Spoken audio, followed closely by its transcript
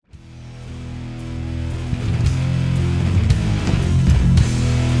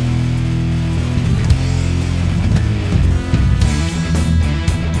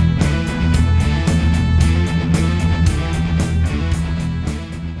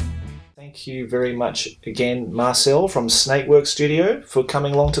thank you very much again, Marcel from Snakeworks Studio, for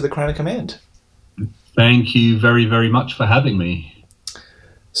coming along to the Crown of Command. Thank you very, very much for having me.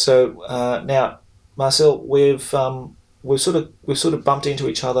 So now, Marcel, we've sort of bumped into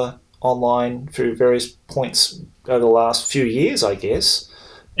each other online through various points over the last few years, I guess.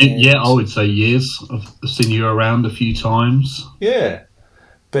 Yeah, I would say years. I've seen you around a few times. Yeah,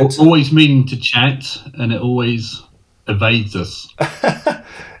 but always meaning to chat, and it always evades us.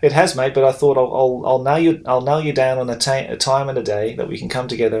 It has, mate. But I thought I'll nail you down on a time and a day that we can come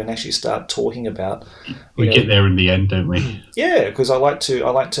together and actually start talking about. We get there in the end, don't we? Yeah, because I like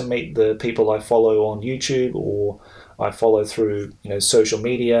to meet the people I follow on YouTube or I follow through social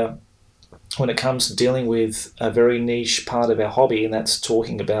media when it comes to dealing with a very niche part of our hobby, and that's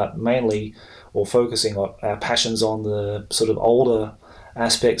talking about mainly or focusing on our passions on the sort of older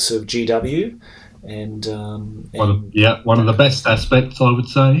aspects of GW. And one of the best aspects, I would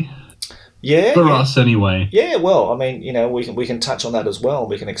say. Yeah, for us anyway. Yeah, well, I mean, we can touch on that as well.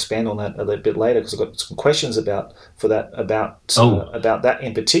 We can expand on that a little bit later because I've got some questions about that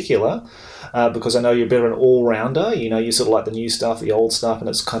in particular. Because I know you're a bit of an all-rounder. You sort of like the new stuff, the old stuff, and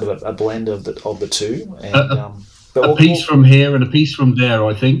it's kind of a blend of the two. And a piece from here and a piece from there,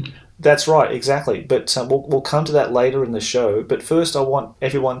 I think. That's right, exactly. But we'll come to that later in the show. But first, I want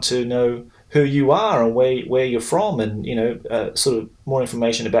everyone to know who you are and where you're from, and sort of more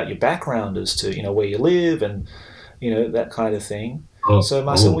information about your background as to where you live and that kind of thing. So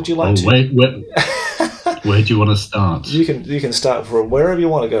Marcel, would you like to? Where do you want to start? You can start from wherever you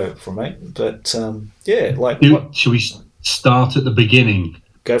want to go from, mate. But should we start at the beginning?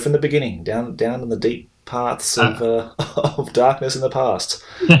 Go from the beginning, down in the deep paths of darkness in the past.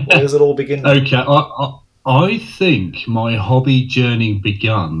 Where does it all begin? Okay, I think my hobby journey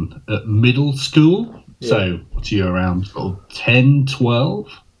begun at middle school. Yeah. So, what's you around sort of 10, 12?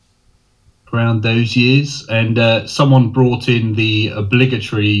 Around those years. And someone brought in the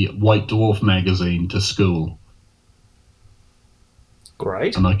obligatory White Dwarf magazine to school.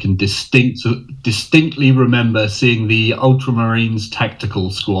 Great. And I can distinctly remember seeing the Ultramarines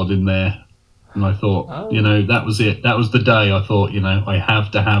Tactical Squad in there. And I thought, that was it. That was the day I thought, I have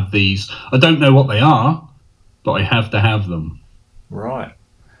to have these. I don't know what they are, but I have to have them. Right.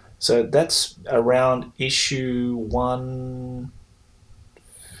 So that's around issue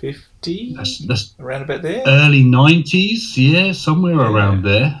 150? That's around about there? Early 90s, yeah, somewhere around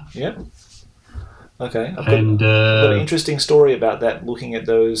there. Yep. Okay. I've got an interesting story about that, looking at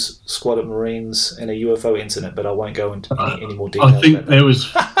those squad of Marines and a UFO incident, but I won't go into any more details. I think there was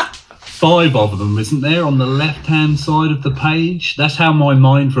 5 of them, isn't there, on the left-hand side of the page? That's how my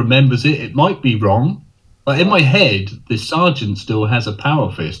mind remembers it. It might be wrong. But in my head, the sergeant still has a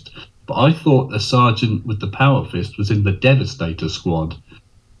power fist. But I thought the sergeant with the power fist was in the Devastator squad.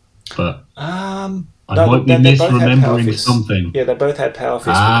 But I might be misremembering something. Yeah, they both had power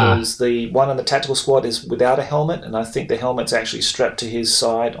fists because the one on the tactical squad is without a helmet, and I think the helmet's actually strapped to his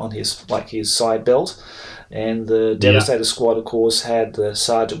side on his side belt. And the Devastator squad, of course, had the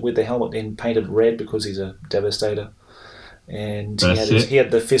sergeant with the helmet in painted red because he's a Devastator, and he had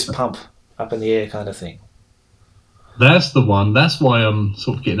the fist pump up in the air kind of thing. That's the one. That's why I'm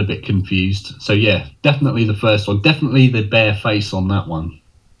sort of getting a bit confused. So yeah, definitely the first one. Definitely the bare face on that one.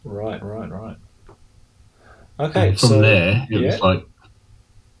 Right. Okay. And from there, it was like,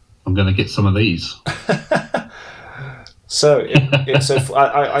 I'm going to get some of these. So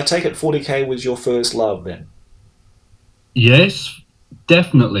I take it 40k was your first love then? Yes,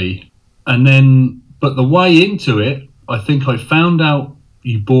 definitely. And then, but the way into it, I think I found out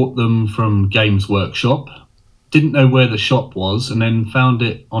you bought them from Games Workshop. Didn't know where the shop was, and then found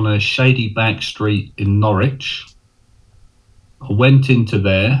it on a shady back street in Norwich. I went into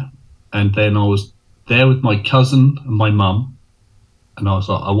there, and then I was there with my cousin and my mum, and I was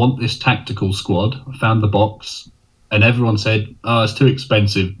like, I want this tactical squad. I found the box, and everyone said, oh, it's too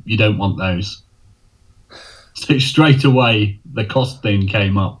expensive. You don't want those. So straight away, the cost then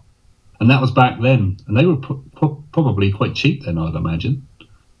came up. And that was back then. And they were probably quite cheap then, I'd imagine.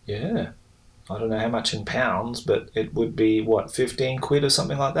 Yeah. I don't know how much in pounds, but it would be, 15 quid or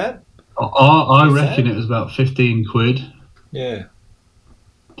something like that? I reckon it was about 15 quid. Yeah.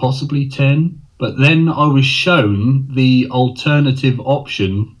 Possibly 10. But then I was shown the alternative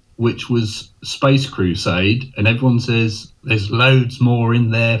option, which was Space Crusade, and everyone says there's loads more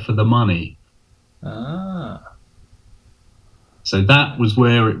in there for the money. So that was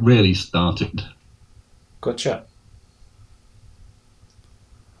where it really started. Gotcha.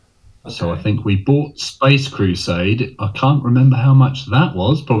 Okay. So I think we bought Space Crusade. I can't remember how much that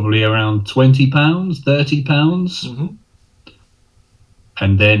was. Probably around £20, £30. Mm-hmm.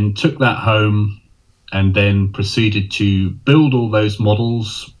 and then took that home and then proceeded to build all those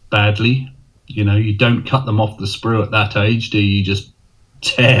models badly. You know, you don't cut them off the sprue at that age, do you? You just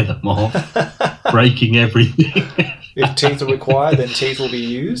tear them off, breaking everything. If teeth are required, then teeth will be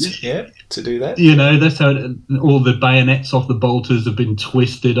used, to do that. You know, that's how all the bayonets off the bolters have been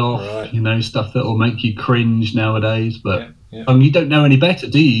twisted off, right. You know, stuff that will make you cringe nowadays. But yeah. You don't know any better,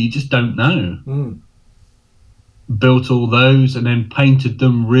 do you? You just don't know. Built all those and then painted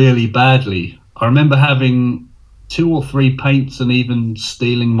them really badly. I remember having 2 or 3 paints and even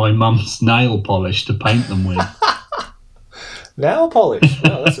stealing my mum's nail polish to paint them with. Nail polish?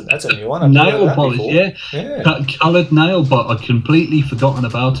 Wow, that's a new one. Nail polish, before. Yeah. Coloured nail, but I'd completely forgotten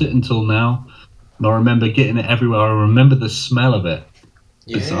about it until now. And I remember getting it everywhere. I remember the smell of it.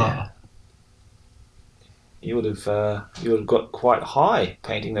 Yeah. Bizarre. You would have got quite high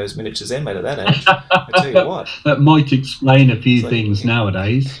painting those miniatures then, mate, at that age. I tell you what. That might explain a few things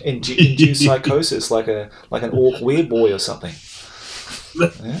nowadays. Induce psychosis, like an orc weird boy or something.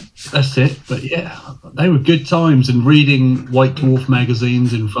 That's it. But yeah, they were good times. And reading White Dwarf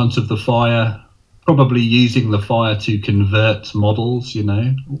magazines in front of the fire, probably using the fire to convert models, you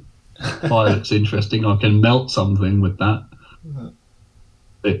know. Fire looks interesting. I can melt something with that.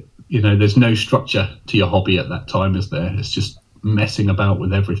 But, you know, there's no structure to your hobby at that time, is there? It's just messing about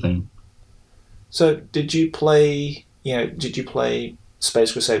with everything. So did you play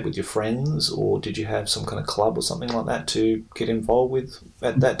Space Crusade with your friends, or did you have some kind of club or something like that to get involved with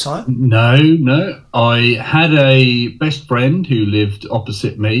at that time? No. I had a best friend who lived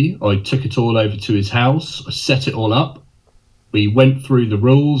opposite me. I took it all over to his house. I set it all up. We went through the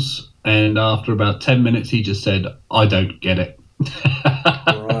rules, and after about 10 minutes, he just said, "I don't get it."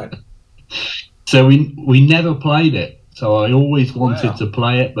 Right. So we never played it. So I always wanted to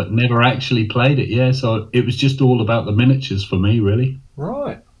play it, but never actually played it. Yeah, so it was just all about the miniatures for me, really.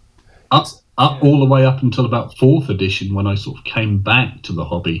 Right. All the way up until about 4th edition, when I sort of came back to the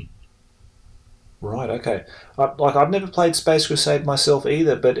hobby. Right. Okay. I've never played Space Crusade myself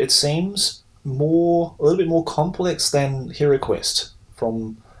either, but it seems a little bit more complex than HeroQuest.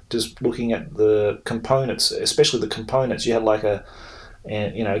 From just looking at the components, especially the components, you had like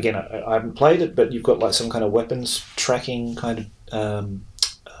and you know, again, I haven't played it, but you've got like some kind of weapons tracking kind of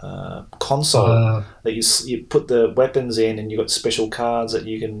console that you put the weapons in, and you've got special cards that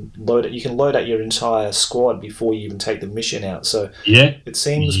you can load it. You can load out your entire squad before you even take the mission out. So it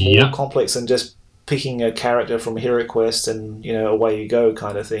seems more complex than just picking a character from HeroQuest and, you know, away you go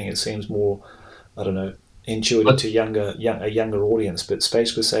kind of thing. It seems more, I don't know, intuitive to a younger audience. But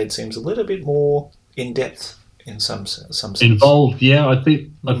Space Crusade seems a little bit more in depth. In some sense. Involved, yeah. I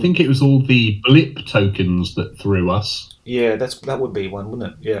think it was all the blip tokens that threw us. Yeah, that would be one,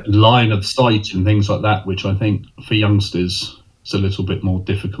 wouldn't it? Yeah. Line of sight and things like that, which I think for youngsters is a little bit more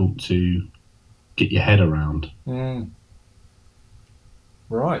difficult to get your head around.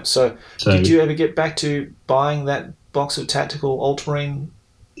 Right. So did you ever get back to buying that box of tactical Ultramarine?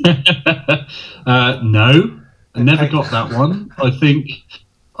 No, I never got that one. I think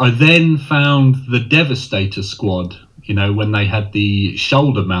I then found the Devastator squad, you know, when they had the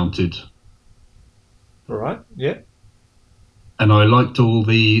shoulder mounted. All right, yeah. And I liked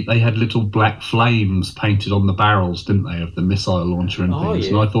they had little black flames painted on the barrels, didn't they, of the missile launcher and things.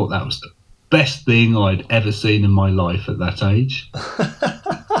 Yeah. And I thought that was the best thing I'd ever seen in my life at that age.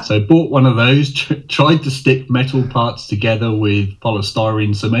 So I bought one of those, tried to stick metal parts together with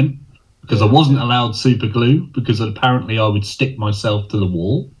polystyrene cement, because I wasn't allowed super glue, because apparently I would stick myself to the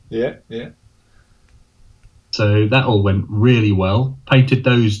wall. Yeah. So that all went really well. Painted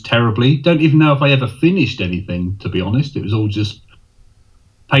those terribly. Don't even know if I ever finished anything, to be honest. It was all just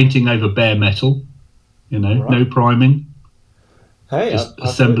painting over bare metal, you know, no priming. Hey, just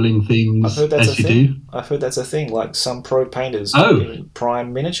assembling things as you do. I've heard that's a thing. Like some pro painters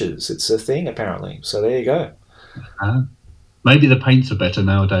prime miniatures. It's a thing, apparently. So there you go. Maybe the paints are better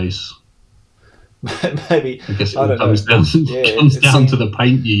nowadays. Maybe. I guess it comes down to the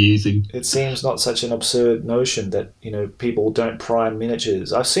paint you're using. It seems not such an absurd notion that, you know, people don't prime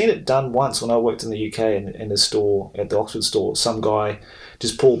miniatures. I've seen it done once when I worked in the UK in the store, at the Oxford store. Some guy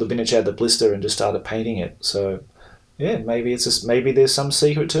just pulled the miniature out of the blister and just started painting it. So, yeah, maybe there's some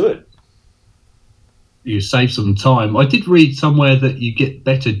secret to it. You save some time. I did read somewhere that you get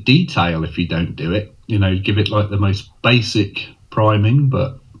better detail if you don't do it. You know, give it like the most basic priming,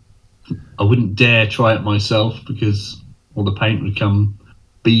 but I wouldn't dare try it myself because all the paint would come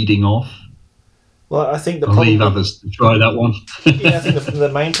beading off. Well, I think I'll leave others to try that one. Yeah, I think the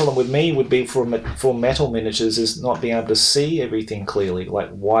main problem with me would be for metal miniatures is not being able to see everything clearly. Like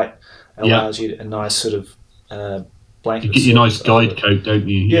white allows you a nice sort of blanket. You get your nice guide coat, don't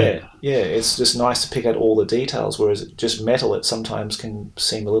you? Yeah. It's just nice to pick out all the details, whereas just metal, it sometimes can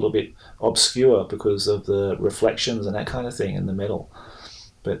seem a little bit obscure because of the reflections and that kind of thing in the metal.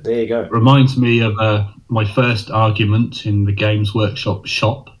 But there you go. Reminds me of my first argument in the Games Workshop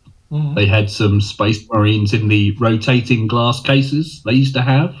shop. Mm-hmm. They had some Space Marines in the rotating glass cases they used to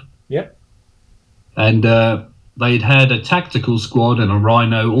have. Yep. And they'd had a tactical squad and a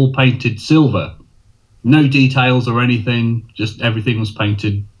Rhino all painted silver. No details or anything, just everything was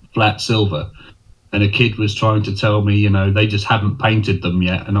painted flat silver. And a kid was trying to tell me, they just haven't painted them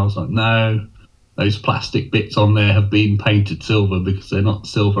yet. And I was like, no, those plastic bits on there have been painted silver because they're not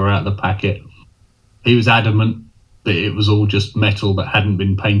silver out of the packet. He was adamant that it was all just metal that hadn't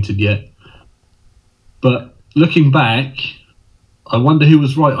been painted yet. But looking back, I wonder who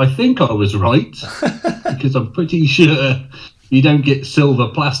was right. I think I was right because I'm pretty sure you don't get silver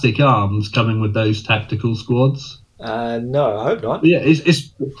plastic arms coming with those tactical squads. No, I hope not. But yeah,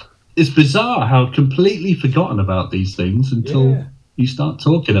 it's bizarre how I've completely forgotten about these things until you start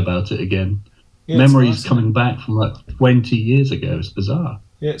talking about it again. Yeah, memories coming back from like 20 years ago. It's bizarre.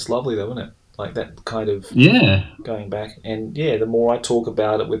 Yeah, it's lovely though, isn't it? Like that kind of going back. And the more I talk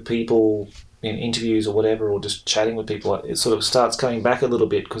about it with people in interviews or whatever, or just chatting with people, it sort of starts coming back a little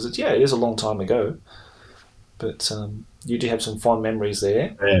bit because it is a long time ago. But you do have some fond memories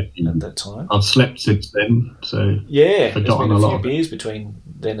there at that time. I've slept since then, so there's been a few beers between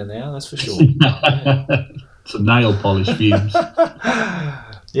then and now, that's for sure. Some nail polish fumes.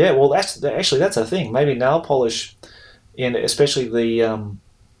 Yeah, well, that's a thing. Maybe nail polish, and especially the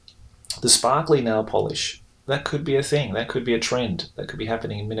sparkly nail polish, that could be a thing. That could be a trend. That could be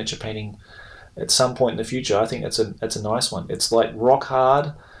happening in miniature painting at some point in the future. I think that's a nice one. It's like rock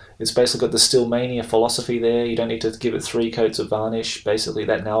hard. It's basically got the Stillmania philosophy there. You don't need to give it 3 coats of varnish. Basically,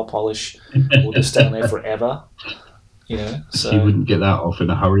 that nail polish will just stay on there forever. So you wouldn't get that off in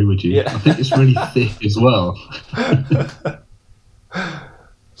a hurry, would you? Yeah. I think it's really thick as well.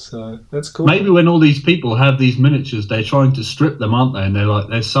 So that's cool. Maybe when all these people have these miniatures, they're trying to strip them, aren't they? And they're like,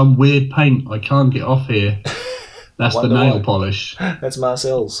 there's some weird paint I can't get off here. That's the nail polish. That's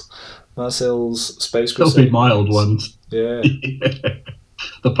Marcel's Space Crusade. They'll be mild ones. Yeah.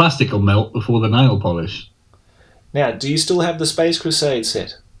 The plastic will melt before the nail polish. Now, do you still have the Space Crusade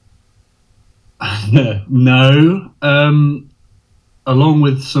set? No. Along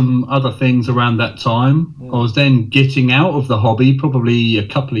with some other things around that time, I was then getting out of the hobby. Probably a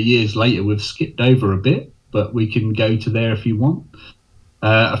couple of years later, we've skipped over a bit, but we can go to there if you want.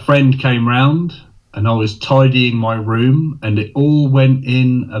 A friend came round and I was tidying my room and it all went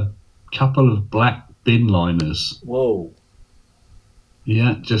in a couple of black bin liners. Whoa.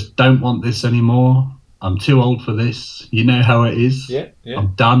 Yeah, just don't want this anymore. I'm too old for this. You know how it is. Yeah.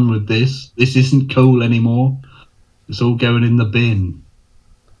 I'm done with this. This isn't cool anymore. It's all going in the bin.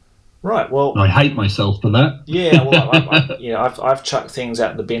 Right. Well, I hate myself for that. Yeah. Well, I've chucked things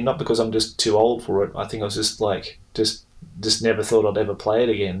out in the bin, not because I'm just too old for it. I think I was just never thought I'd ever play it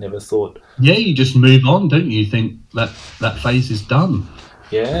again. Never thought. Yeah, you just move on, don't you? You think that phase is done.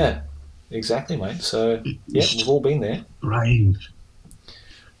 Yeah. Exactly, mate. So we've all been there. Brave.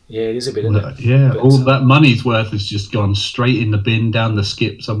 Yeah, it is a bit, isn't it? Yeah, but all that money's worth has just gone straight in the bin, down the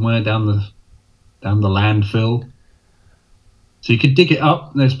skip somewhere, down the landfill. So you could dig it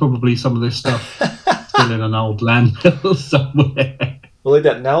up. There's probably some of this stuff still in an old landfill somewhere. Well,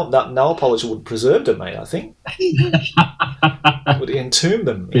 that nail polish would preserve them, mate, I think. Would entomb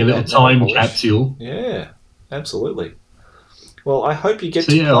them. Be a little time capsule. Yeah, absolutely. Well, I hope you get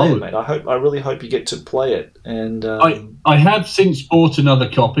to play it, mate. I really hope you get to play it. And I have since bought another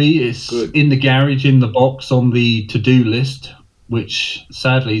copy. It's good. In the garage, in the box, on the to-do list, which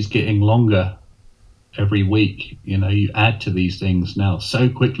sadly is getting longer every week. You add to these things now so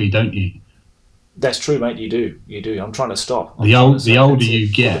quickly, don't you? That's true, mate. You do. I'm trying to stop. The older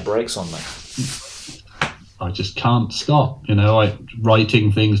you get, put the brakes on, mate. I just can't stop.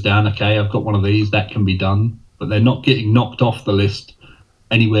 Writing things down. Okay, I've got one of these. That can be done. But they're not getting knocked off the list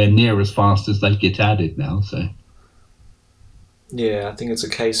anywhere near as fast as they get added now. So, yeah, I think it's a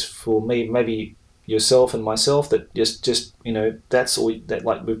case for me, maybe yourself and myself, that just that's all. That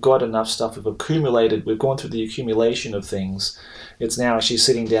like we've got enough stuff. We've accumulated. We've gone through the accumulation of things. It's now actually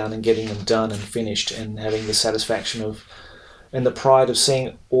sitting down and getting them done and finished, and having the satisfaction of and the pride of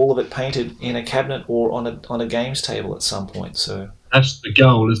seeing all of it painted in a cabinet or on a games table at some point. So. That's the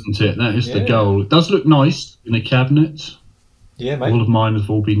goal, isn't it? That is the goal. It does look nice in a cabinet. Yeah, mate. All of mine have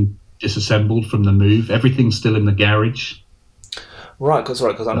all been disassembled from the move. Everything's still in the garage. Right, because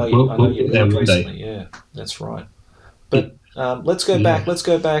I know you moved recently. Yeah, that's right. But Let's go Yeah. back. Let's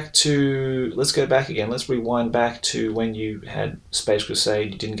go back again. Let's rewind back to when you had Space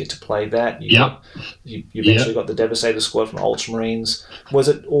Crusade. You didn't get to play that. Yep. You eventually got the Devastator Squad from Ultramarines. Was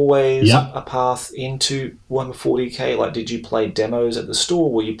it always Yep. a path into Warhammer 40k? Like, did you play demos at the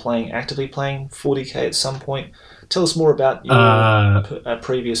store? Were you actively playing 40k at some point? Tell us more about your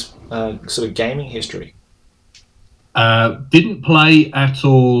previous sort of gaming history. Didn't play at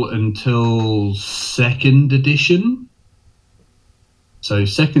all until 2nd edition. So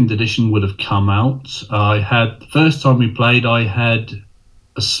 2nd edition would have come out. The first time we played, I had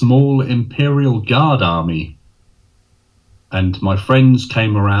a small Imperial Guard army. And my friends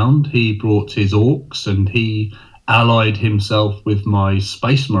came around. He brought his orcs and he allied himself with my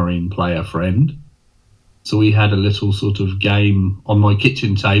Space Marine player friend. So we had a little sort of game on my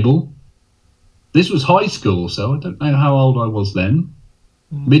kitchen table. This was high school, so I don't know how old I was then.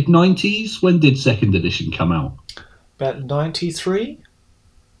 Mid-90s? When did 2nd edition come out? About 93?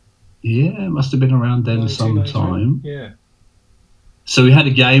 Yeah, it must have been around then sometime. Yeah. So we had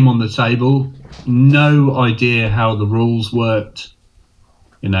a game on the table. No idea how the rules worked.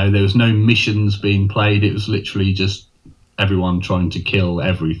 You know, there was no missions being played. It was literally just everyone trying to kill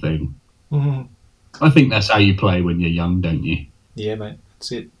everything. Mm-hmm. I think that's how you play when you're young, don't you? Yeah, mate.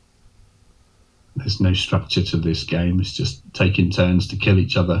 That's it. There's no structure to this game. It's just taking turns to kill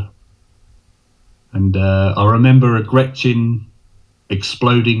each other. And I remember a Gretchen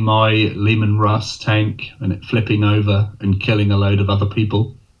exploding my Lehman Russ tank and it flipping over and killing a load of other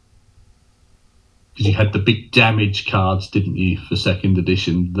people. Because you had the big damage cards, didn't you, for 2nd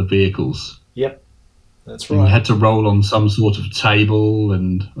edition, the vehicles. Yep, that's right. And you had to roll on some sort of table,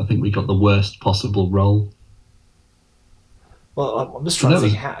 and I think we got the worst possible roll. Well, I'm just trying to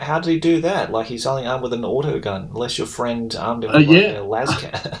think, how did he do that? Like, he's only armed with an auto gun, unless your friend armed him with a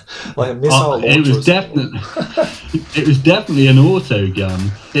LASCAT, like a missile launcher. It was definitely an auto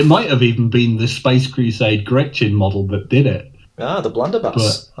gun. It might have even been the Space Crusade Gretchen model that did it. Ah, the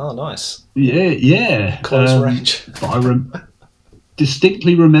blunderbuss. Nice. Yeah. Close range. But I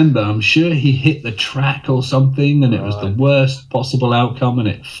distinctly remember, I'm sure he hit the track or something, and it was the worst possible outcome, and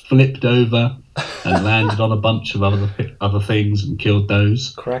it flipped over and landed on a bunch of other things and killed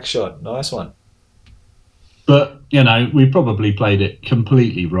those. Crack shot. Nice one. But, you know, we probably played it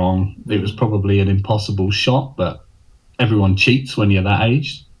completely wrong. It was probably an impossible shot, but everyone cheats when you're that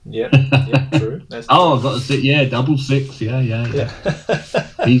age. Yeah, true. That's oh, I've got to sit. Yeah, 666. Yeah.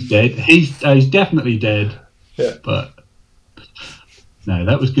 He's dead. He's definitely dead. Yeah. But no,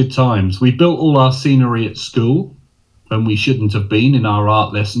 that was good times. We built all our scenery at school when we shouldn't have been in our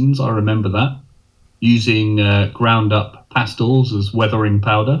art lessons. I remember that. Using ground up pastels as weathering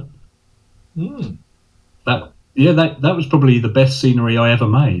powder. That was probably the best scenery I ever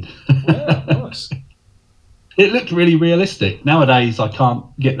made. Yeah, nice. It looked really realistic. Nowadays, I can't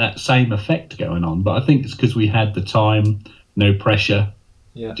get that same effect going on, but I think it's because we had the time, no pressure,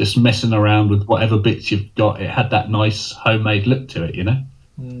 just messing around with whatever bits you've got. It had that nice homemade look to it, you know?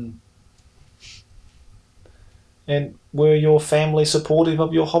 And were your family supportive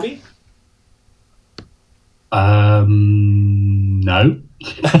of your hobby? No.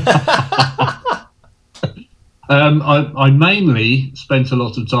 I mainly spent a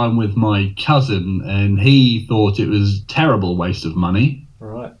lot of time with my cousin, and he thought it was a terrible waste of money.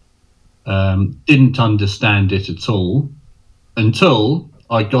 Right. Didn't understand it at all until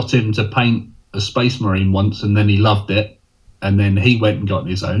I got him to paint a Space Marine once, and then he loved it, and then he went and got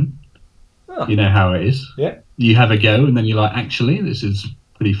his own. Oh. You know how it is. Yeah. You have a go, and then you're like, actually, this is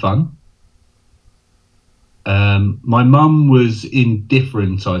pretty fun. My mum was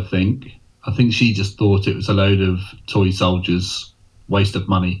indifferent, I think. I think she just thought it was a load of toy soldiers, waste of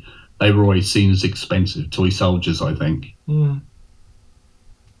money. They were always seen as expensive, toy soldiers, I think.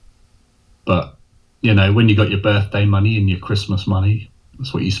 But, you know, when you got your birthday money and your Christmas money,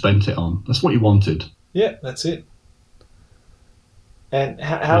 that's what you spent it on. That's what you wanted. Yeah, that's it. And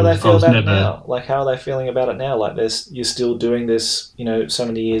how do they feel about it now? Like, how are they feeling about it now? Like, you're still doing this, you know, so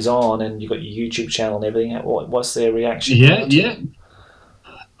many years on, and you've got your YouTube channel and everything. What's their reaction? Yeah.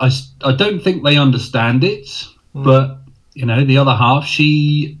 I don't think they understand it, but, you know, the other half,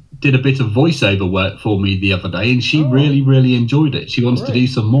 she did a bit of voiceover work for me the other day, and she really, really enjoyed it. She wants to do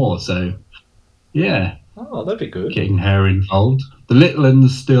some more, so, yeah. Oh, that'd be good. Getting her involved. The little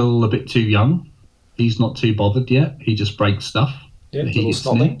one's still a bit too young. He's not too bothered yet. He just breaks stuff. Yeah, little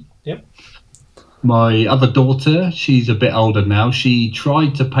snotty. Yep. My other daughter, she's a bit older now. She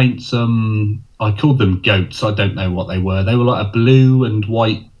tried to paint some, I called them goats. I don't know what they were. They were like a blue and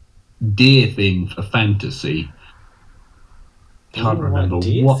white deer thing for fantasy. Can't remember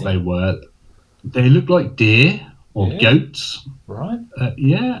what they were. They looked like deer, or Yeah. goats. Right.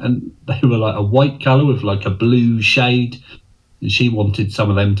 Yeah, and they were like a white colour with like a blue shade. And she wanted some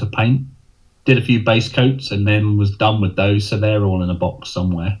of them to paint. Did a few base coats and then was done with those. So they're all in a box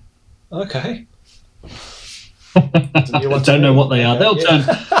somewhere. Okay. I don't know what they are.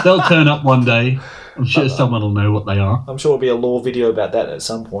 They'll turn up one day. I'm sure someone will know what they are. I'm sure there'll be a lore video about that at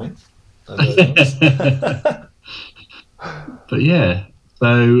some point. But yeah,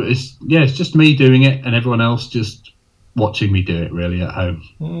 so it's just me doing it and everyone else just watching me do it really at home.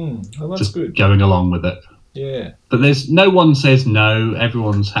 Well, that's just good. Going along with it. Yeah. But there's no one says no.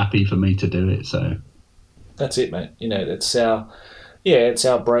 Everyone's happy for me to do it. So that's it, mate. You know, it's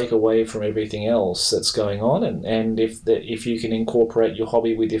our break away from everything else that's going on, and if you can incorporate your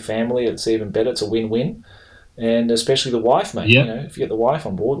hobby with your family, it's even better. It's a win-win, and especially the wife, mate. Yep. You know, if you get the wife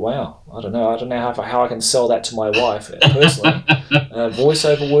on board, wow. I don't know how I can sell that to my wife personally.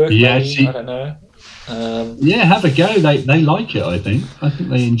 Voiceover work, yeah, maybe. I don't know. Yeah, have a go. They like it. I think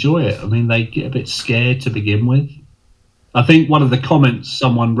they enjoy it. I mean, they get a bit scared to begin with. I think one of the comments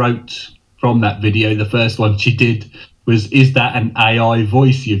someone wrote from that video, the first one she did, was, "Is that an AI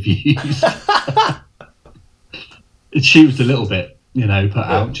voice you've used?" She was a little bit, put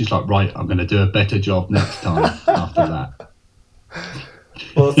out. She's like, "Right, I'm going to do a better job next time." After that.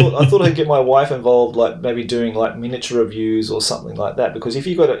 Well, I thought I'd get my wife involved, like maybe doing like miniature reviews or something like that. Because if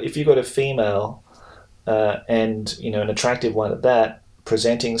you got a female, and an attractive one at that,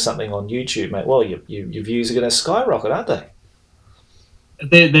 presenting something on YouTube, mate, well, your views are going to skyrocket, aren't they?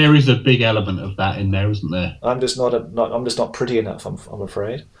 There is a big element of that in there, isn't there? I'm just not pretty enough. I'm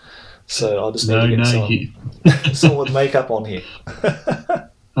afraid. So I'll just need to get someone with makeup on here.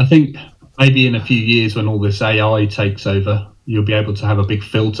 I think maybe in a few years when all this AI takes over, you'll be able to have a big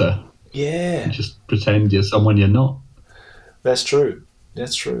filter. Yeah. And just pretend you're someone you're not. That's true.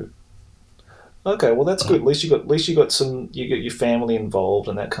 Okay, well that's good. At least you got your family involved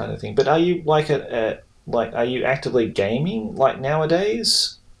and that kind of thing. But are you are you actively gaming like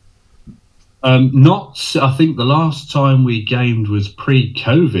nowadays? Not. I think the last time we gamed was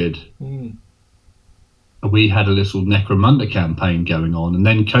pre-COVID. We had a little Necromunda campaign going on, and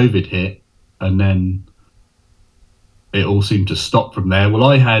then COVID hit, and then it all seemed to stop from there. Well,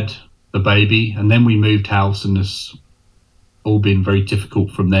 I had the baby, and then we moved house, and it's all been very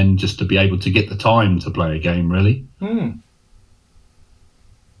difficult from then just to be able to get the time to play a game, really.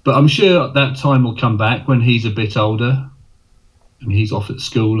 But I'm sure that time will come back when he's a bit older and he's off at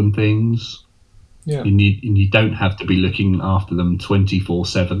school and things. Yeah. And you don't have to be looking after them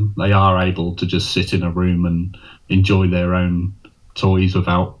 24/7. They are able to just sit in a room and enjoy their own toys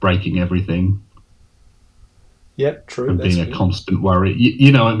without breaking everything. Yep, true. And being a constant worry.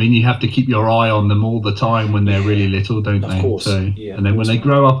 You know what I mean? You have to keep your eye on them all the time when they're really little, don't they? Of course. So, yeah, and then when they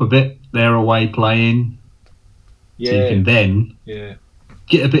grow up a bit, they're away playing. Yeah. So you can then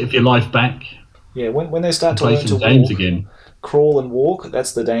get a bit of your life back. Yeah, when they start to play learn some to games walk, again. Crawl and walk,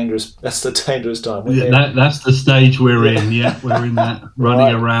 that's the dangerous time. That's the stage we're in. Yeah, we're in that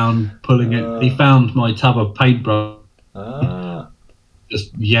running around, pulling it. He found my tub of paintbrush.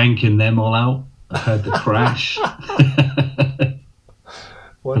 Just yanking them all out. I heard the crash.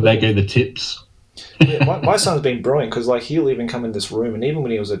 And there go the tips. My son's been brilliant because he'll even come in this room, and even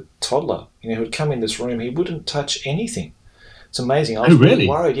when he was a toddler, he would come in this room, he wouldn't touch anything. It's amazing. I was really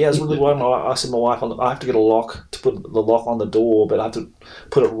worried. Yeah, I was really worried. I said to my wife, I have to get a lock to put the lock on the door, but I have to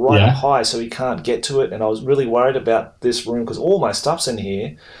put it right up high so he can't get to it. And I was really worried about this room because all my stuff's in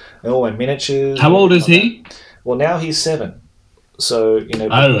here, and all my miniatures. How old is he? Well, now he's 7. So, okay.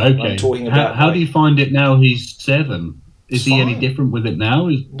 I'm talking about... How do you find it now he's 7? Is he any different with it now?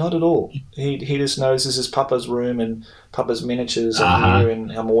 Not at all. He just knows this is Papa's room and Papa's miniatures are here,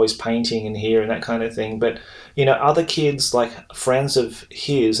 and I'm always painting in here and that kind of thing. But, other kids, like friends of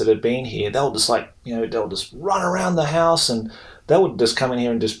his that have been here, they'll just they'll just run around the house, and they would just come in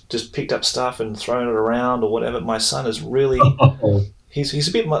here and just picked up stuff and thrown it around or whatever. My son is really... He's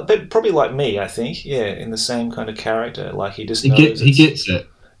a bit probably like me, I think. Yeah, in the same kind of character. Like he just knows he gets it.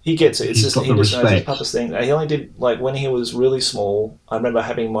 He gets it. It's just he just knows it's Papa's thing. He only did when he was really small. I remember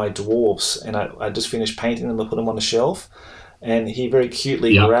having my dwarves, and I just finished painting them and put them on the shelf. And he very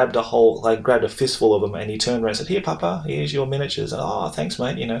cutely grabbed a fistful of them, and he turned around and said, "Here, Papa, here's your miniatures." And, "Oh, thanks,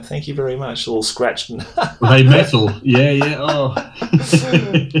 mate. Thank you very much." All scratched. And Were they metal? Yeah. Oh.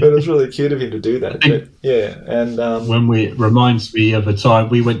 But it was really cute of him to do that. And reminds me of a time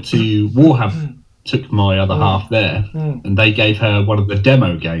we went to Warhammer. Took my other half there, and they gave her one of the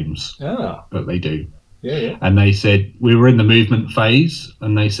demo games that they do. Yeah. And they said, we were in the movement phase,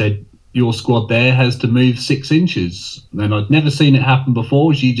 and they said, your squad there has to move 6 inches. And I'd never seen it happen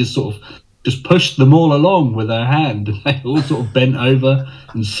before. She just sort of just pushed them all along with her hand. They all sort of bent over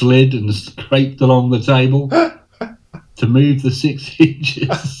and slid and scraped along the table to move the 6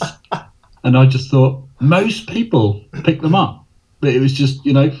 inches. And I just thought, most people pick them up. But it was just,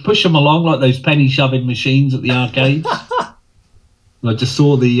 push them along like those penny shoving machines at the arcades. And I just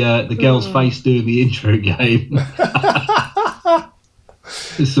saw the girl's face doing the intro game.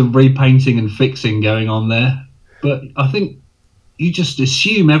 There's some repainting and fixing going on there. But I think you just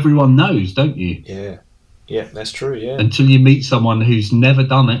assume everyone knows, don't you? Yeah, that's true, yeah. Until you meet someone who's never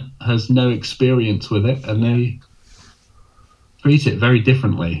done it, has no experience with it, and they treat it very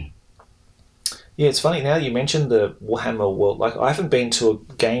differently. Yeah, it's funny now you mentioned the Warhammer world. Like, I haven't been to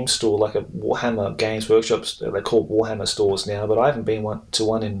a game store, like a Warhammer Games Workshop. They're called Warhammer stores now, but I haven't been to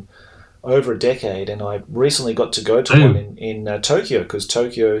one in over a decade. And I recently got to go to one in Tokyo, because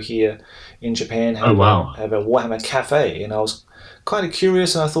Tokyo here in Japan have a Warhammer cafe, and I was kind of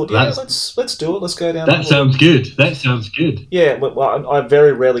curious, and I thought, let's do it. Let's go down. That sounds good. Yeah, well, I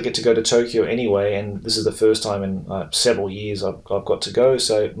very rarely get to go to Tokyo anyway, and this is the first time in several years I've got to go.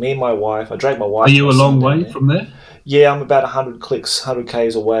 So me and my wife, I dragged my wife. Are you a long way from there? Yeah, I'm about 100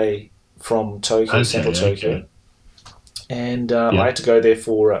 k's away from Tokyo, central Tokyo. And I had to go there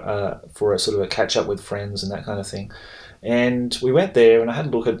for a sort of a catch up with friends and that kind of thing. And we went there, and I had a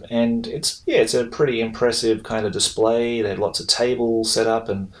look at, and it's a pretty impressive kind of display. They had lots of tables set up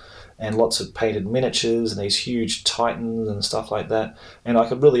and lots of painted miniatures and these huge titans and stuff like that. And I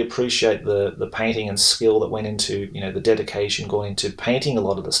could really appreciate the painting and skill that went into, the dedication going into painting a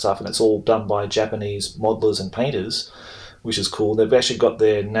lot of the stuff. And it's all done by Japanese modelers and painters, which is cool. They've actually got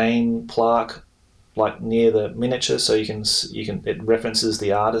their name plaque like near the miniature, so it references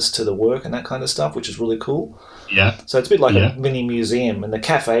the artist to the work and that kind of stuff, which is really cool. Yeah. So it's a bit like a mini museum, and the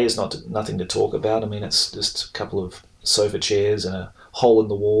cafe is nothing to talk about. I mean, it's just a couple of sofa chairs and a hole in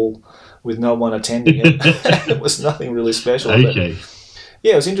the wall with no one attending it. It was nothing really special. Okay. But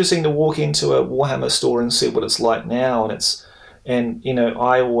yeah, it was interesting to walk into a Warhammer store and see what it's like now, and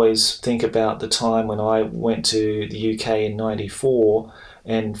I always think about the time when I went to the UK in '94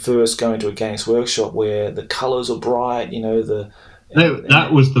 and first going to a Games Workshop where the colours are bright, that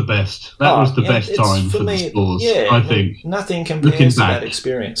was the best. That was the best time for the stores, I think. Nothing compares to that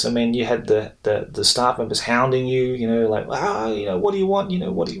experience. I mean, you had the staff members hounding you, like, what do you want?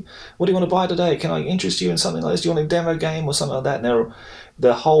 What do you want to buy today? Can I interest you in something like this? Do you want a demo game or something like that? And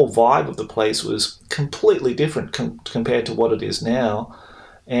the whole vibe of the place was completely different compared to what it is now.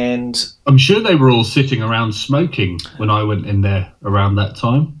 And I'm sure they were all sitting around smoking when I went in there around that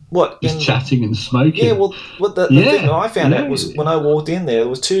time. What? Just chatting and smoking. Yeah, well, the thing that I found out was when I walked in there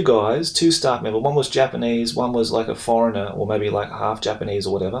was two staff members. One was Japanese, one was like a foreigner, or maybe like half Japanese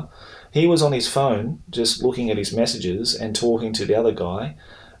or whatever. He was on his phone just looking at his messages and talking to the other guy.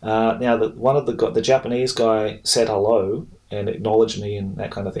 Now, the Japanese guy said hello and acknowledged me and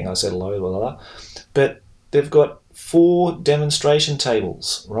that kind of thing. I said hello, blah, blah, blah. But they've got 4 demonstration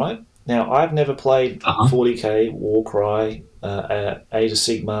tables, right? Now, I've never played 40k, Warcry, Age of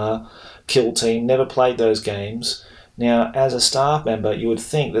Sigmar, Kill Team, never played those games. Now, as a staff member, you would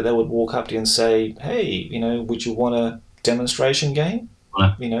think that they would walk up to you and say, hey, would you want a demonstration game?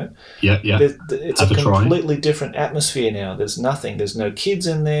 Yeah. It's a completely different atmosphere now. There's nothing. There's no kids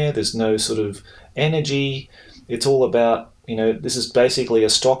in there. There's no sort of energy. It's all about, this is basically a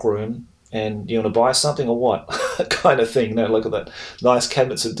stock room, and you want to buy something or what? Kind of thing. Look at that nice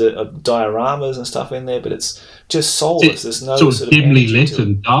cabinets of dioramas and stuff in there, but it's just soulless. There's no sort of dimly lit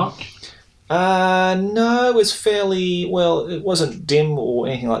and dark. No, it's fairly well. It wasn't dim or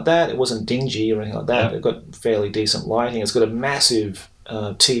anything like that. It wasn't dingy or anything like that. It got fairly decent lighting. It's got a massive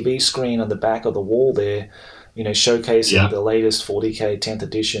TV screen on the back of the wall there, showcasing the latest 40k 10th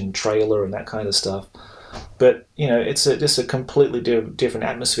edition trailer and that kind of stuff. But, it's just a completely different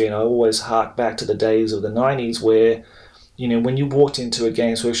atmosphere, and I always hark back to the days of the 90s where, when you walked into a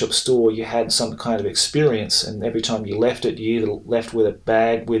Games Workshop store, you had some kind of experience, and every time you left it, you either left with a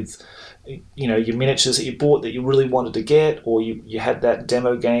bag with, your miniatures that you bought that you really wanted to get, or you had that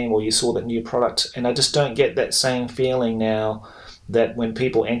demo game, or you saw that new product, and I just don't get that same feeling now that when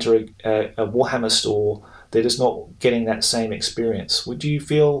people enter a Warhammer store, they're just not getting that same experience. Would you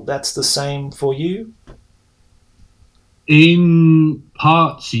feel that's the same for you? In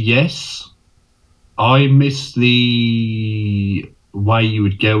parts, yes. I miss the way you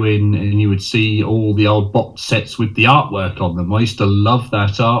would go in and you would see all the old box sets with the artwork on them. I used to love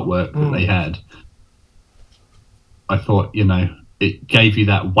that artwork that they had. I thought, it gave you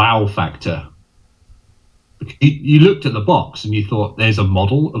that wow factor. You looked at the box and you thought, there's a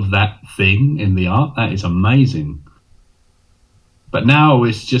model of that thing in the art. That is amazing. But now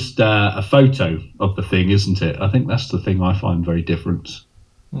it's just a photo of the thing, isn't it? I think that's the thing I find very different.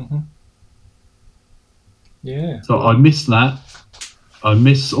 Mm-hmm. Yeah. So I miss that. I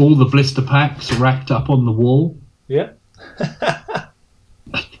miss all the blister packs racked up on the wall. Yeah.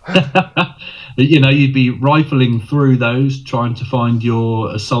 You know, you'd be rifling through those, trying to find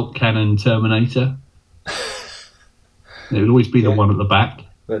your assault cannon Terminator. It would always be the one at the back.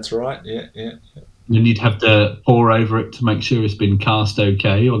 That's right. Yeah. Then you'd have to pore over it to make sure it's been cast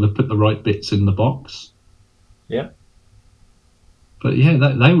okay, or to put the right bits in the box. Yeah. But yeah,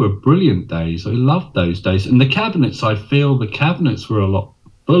 they were brilliant days. I loved those days. And the cabinets, I feel the cabinets were a lot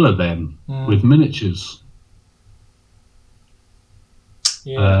fuller then with miniatures.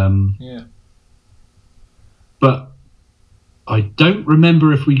 Yeah. Yeah. But I don't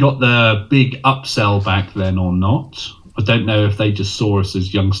remember if we got the big upsell back then or not. I don't know if they just saw us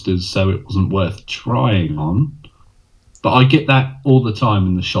as youngsters, so it wasn't worth trying on. But I get that all the time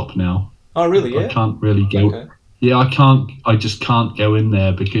in the shop now. Oh, really? Yeah. I can't really go. Okay. Yeah, I can't. I just can't go in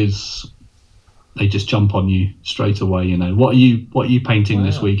there because they just jump on you straight away. You know, what are you painting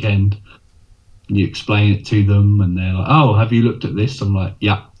this weekend? And you explain it to them, and they're like, "Oh, have you looked at this?" I'm like,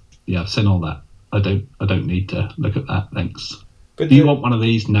 "Yeah, I've seen all that. I don't need to look at that. Thanks." But do you want one of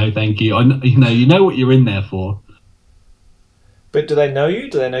these? No, thank you. You know what you're in there for. But do they know you?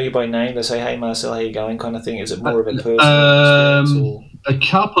 Do they know you by name? They say, "Hey, Marcel, how you going?" kind of thing. Is it more of a personal experience? Or? A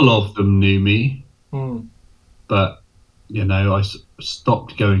couple of them knew me, but I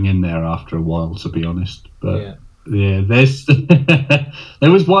stopped going in there after a while, to be honest. But yeah there's there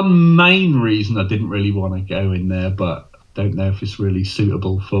was one main reason I didn't really want to go in there, but I don't know if it's really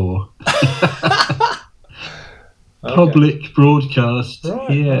suitable for public broadcast.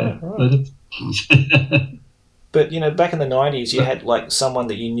 Right. But, back in the 90s, you had, like, someone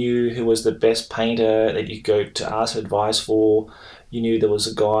that you knew who was the best painter that you could go to ask advice for. You knew there was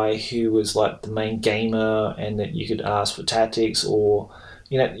a guy who was, like, the main gamer and that you could ask for tactics or,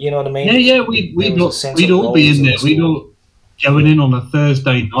 you know what I mean? Yeah, we'd all be in there. We'd all going in on a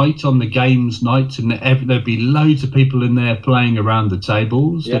Thursday night, on the games night, and there'd be loads of people in there playing around the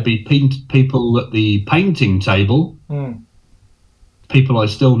tables. There'd be people at the painting table. People I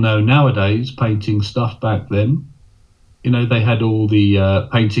still know nowadays painting stuff back then. They had all the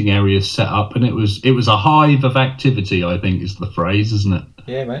painting areas set up, and it was a hive of activity, I think is the phrase, isn't it?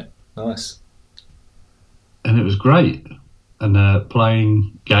 Yeah, mate. Nice. And it was great. And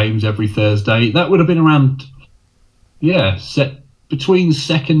playing games every Thursday. That would have been around, set between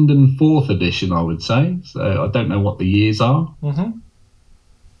 2nd and 4th edition, I would say. So I don't know what the years are. Mm-hmm.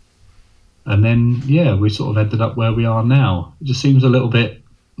 And then, we sort of ended up where we are now. It just seems a little bit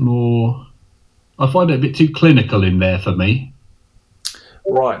more... I find it a bit too clinical in there for me.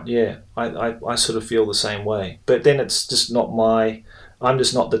 Right, yeah. I sort of feel the same way. But then it's just not I'm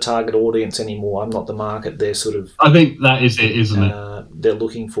just not the target audience anymore. I'm not the market they're sort of... I think that is it, isn't it? They're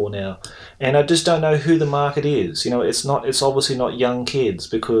looking for now. And I just don't know who the market is. It's obviously not young kids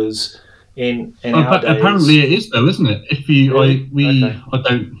because... In our days, apparently it is though, isn't it? If you, really? I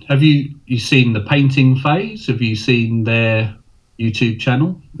don't. Have you seen the painting phase? Have you seen their YouTube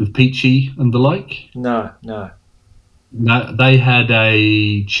channel with Peachy and the like? No. They had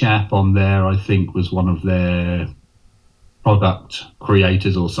a chap on there. I think was one of their product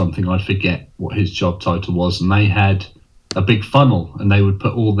creators or something. I forget what his job title was, and they had a big funnel, and they would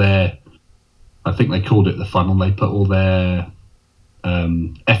put all their. I think they called it the funnel. They put all their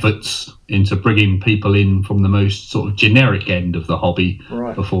efforts into bringing people in from the most sort of generic end of the hobby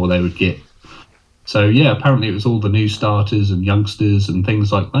before they would get. So apparently it was all the new starters and youngsters and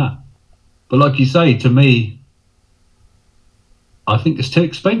things like that. But like you say, to me, I think it's too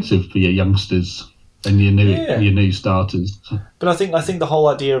expensive for your youngsters and your new starters. But I think the whole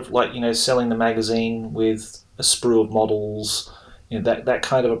idea of selling the magazine with a sprue of models, that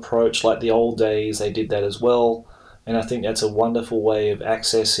kind of approach, like the old days, they did that as well. And I think that's a wonderful way of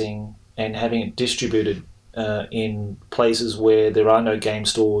accessing and having it distributed in places where there are no game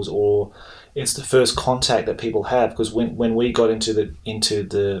stores, or it's the first contact that people have. Because when we got into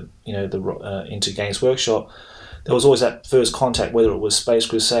Games Workshop, there was always that first contact, whether it was Space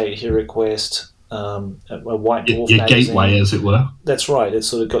Crusade, Hero Quest, a White Dwarf your magazine. Gateway, as it were. That's right. It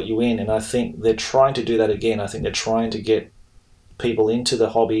sort of got you in, and I think they're trying to do that again. I think they're trying to get people into the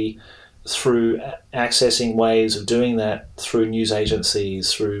hobby through accessing ways of doing that through news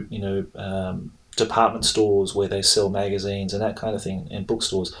agencies, through department stores where they sell magazines and that kind of thing, and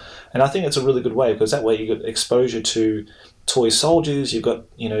bookstores. And I think it's a really good way, because that way you get exposure to toy soldiers. You've got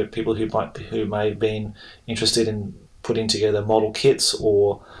people who may have been interested in putting together model kits,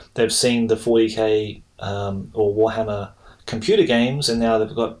 or they've seen the 40k or Warhammer computer games, and now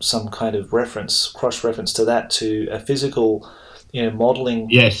they've got some kind of cross reference to that, to a physical, modeling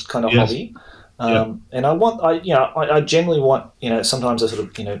kind of hobby. And I generally want, sometimes I sort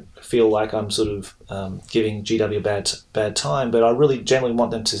of, feel like I'm sort of giving GW a bad time, but I really generally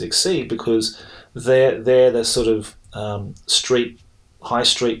want them to succeed, because they're the sort of high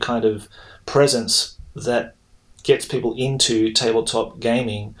street kind of presence that gets people into tabletop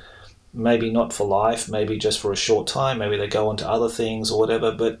gaming. Maybe not for life, maybe just for a short time, maybe they go on to other things or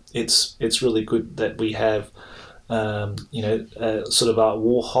whatever, but it's really good that we have sort of a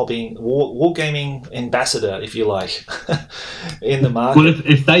wargaming ambassador, if you like, in the market. Well,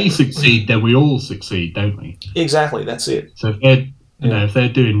 if they succeed, then we all succeed, don't we? Exactly, that's it. So if they're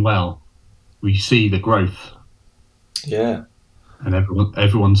doing well, we see the growth. Yeah. And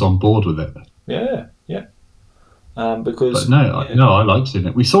everyone's on board with it. Yeah. Because I like seeing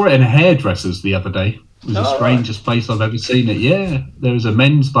it. We saw it in hairdressers the other day. It was the strangest place I've ever seen it. Yeah, there was a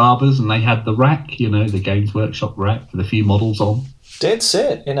men's barber's, and they had the rack, the Games Workshop rack with a few models on. Dead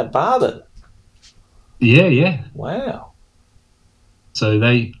set in a barber. Yeah. Wow. So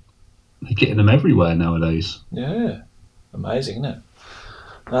they're getting them everywhere nowadays. Yeah, amazing, isn't it?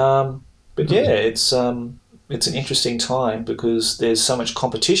 But yeah, it's an interesting time, because there's so much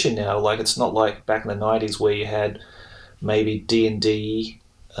competition now. Like, it's not like back in the 90s where you had maybe D&D,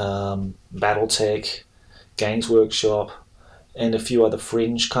 BattleTech, Games Workshop, and a few other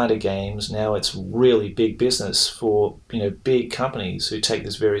fringe kind of games. Now it's really big business for big companies who take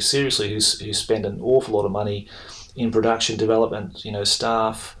this very seriously, who spend an awful lot of money in production development,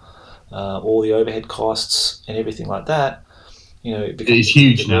 staff, all the overhead costs and everything like that. It's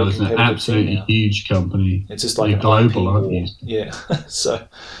huge now, isn't it? Absolutely huge company. It's just like you're global, aren't you? Yeah. So,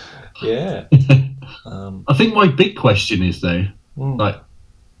 yeah. I think my big question is, though, like,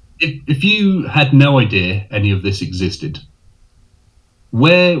 if you had no idea any of this existed,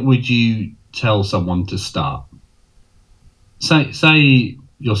 where would you tell someone to start? Say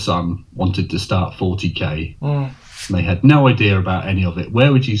your son wanted to start 40k, and they had no idea about any of it.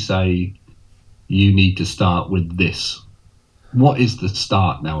 Where would you say you need to start with this? What is the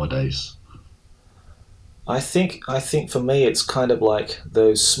start nowadays? I think for me it's kind of like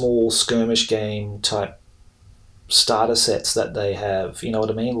those small skirmish game type starter sets that they have. You know what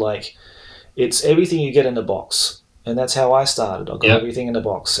I mean? Like, it's everything you get in a box, and that's how I started. I got everything in a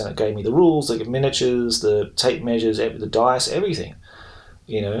box, and it gave me the rules, the miniatures, the tape measures, the dice, everything.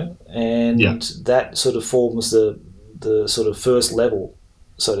 And that sort of forms the sort of first level,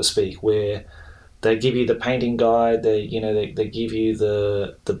 so to speak, where they give you the painting guide, they give you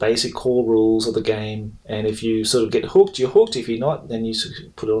the basic core rules of the game, and if you sort of get hooked, you're hooked. If you're not, then you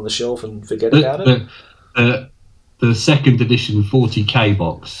put it on the shelf and forget about it. The second edition 40k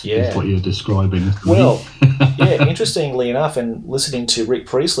box is what you're describing. Well, yeah, interestingly enough, and listening to Rick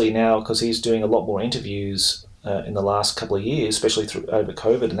Priestley now, because he's doing a lot more interviews in the last couple of years, especially over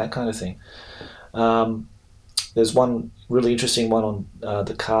COVID and that kind of thing. There's one really interesting one on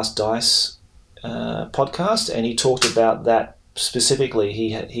the Cast Dice podcast, and he talked about that specifically.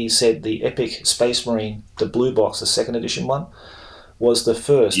 He said the Epic Space Marine, the blue box, the second edition one, was the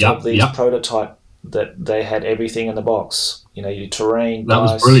first of these prototype that they had everything in the box. Your terrain, that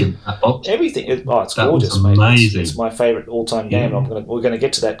dice, was brilliant. That box. Everything. It's gorgeous, was amazing. Mate. It's my favourite all-time game. We're going to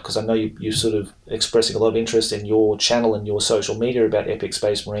get to that, because I know you're sort of expressing a lot of interest in your channel and your social media about Epic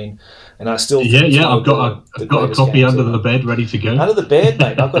Space Marine, and I still think I've got a copy under the bed ready to go. Under the bed,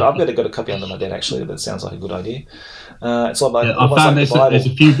 mate. I've got a copy under my bed, actually. That sounds like a good idea. It's like I found there's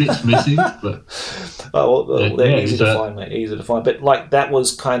a few bits missing, but they're easy to find, mate. Easy to find, but like that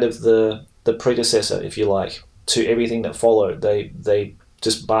was kind of the predecessor, if you like, to everything that followed. They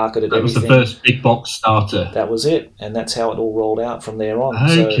just marketed everything. That was the first big box starter. That was it, and that's how it all rolled out from there on.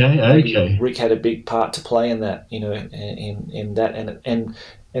 Okay. Rick had a big part to play in that, in that, and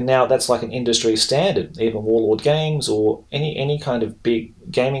now that's like an industry standard. Even Warlord Games or any kind of big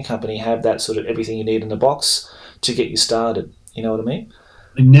gaming company have that sort of everything you need in the box to get you started. You know what I mean?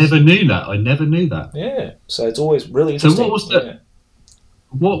 I never knew that. Yeah, so it's always really interesting. So what was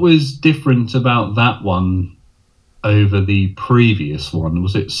what was different about that one over the previous one?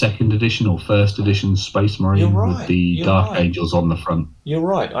 Was it second edition or first edition Space Marine with the Dark Angels on the front? You're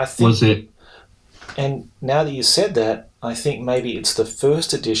right. I think. Was it? And now that you said that, I think maybe it's the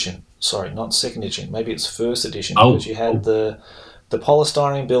first edition. Sorry, not second edition. Maybe it's first edition, because you had the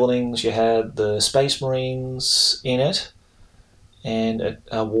polystyrene buildings, you had the Space Marines in it, and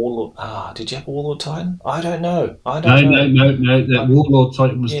a Warlord. Did you have a Warlord Titan? I don't know. No. That Warlord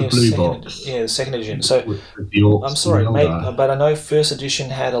Titan was the blue box. Yeah, the second edition. So with the orcs, I'm sorry, mate, but I know first edition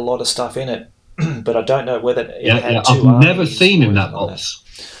had a lot of stuff in it but I don't know whether it Yeah, had yeah. two I've armies never seen or in that anything like that.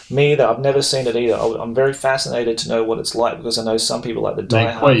 box. Me either. I've never seen it either. I'm very fascinated to know what it's like because I know some people, like the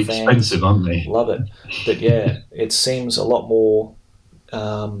They're quite diehard fans, expensive, aren't they? love it. But yeah, it seems a lot more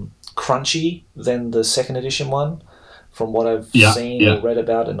crunchy than the second edition one. From what I've Yeah, seen or yeah. read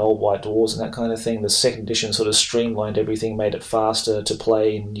about in Old White Dwarves and that kind of thing, the second edition sort of streamlined everything, made it faster to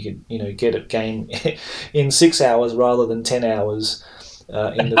play, and you could get a game in 6 hours rather than 10 hours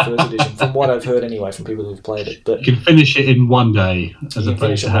in the first edition. From what I've heard anyway, from people who've played it, but You can finish it in one day as you can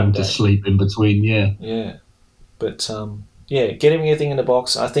finish opposed to in one having day. to sleep in between. Yeah. Yeah, but yeah, getting everything in the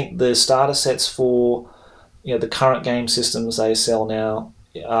box. I think the starter sets for the current game systems they sell now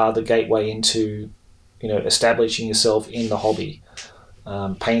are the gateway into establishing yourself in the hobby,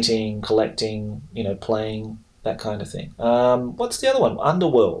 painting, collecting, playing, that kind of thing. What's the other one?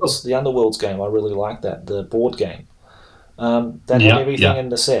 Underworlds. The Underworlds game. I really like that. The board game. That had Yeah, everything yeah. in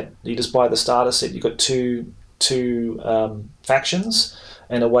the set. You just buy the starter set. You got two factions,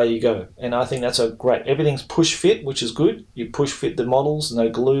 and away you go. And I think that's a great. Everything's push fit, which is good. You push fit the models. No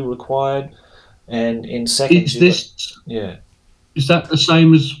glue required. And in seconds, Is this yeah. is that the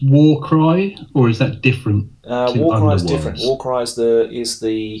same as Warcry, or is that different to Warcry is different. Underworlds? Warcry is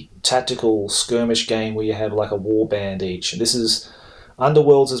the tactical skirmish game where you have like a war band each. This is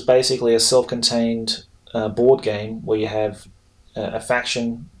Underworlds is basically a self-contained board game where you have a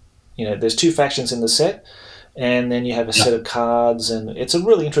faction. There's two factions in the set, and then you have a set of cards, and it's a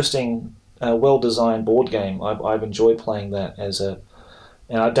really interesting, well-designed board game. I've enjoyed playing that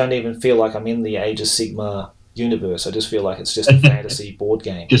and I don't even feel like I'm in the Age of Sigmar universe. I just feel like it's just a fantasy board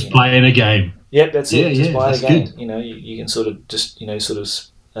game. Just playing a game. Yep, that's it. Just buy the that's game. good. You can sort of just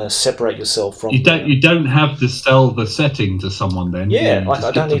separate yourself from. You don't have to sell the setting to someone then. Yeah, you like just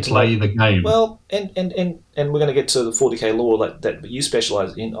I don't get need to to play know. the game. Well, and we're going to get to the 40k lore that you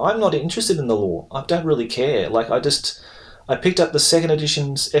specialize in. I'm not interested in the lore. I don't really care. Like I picked up the second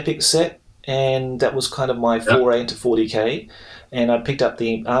edition's epic set, and that was kind of my foray into 40k. And I picked up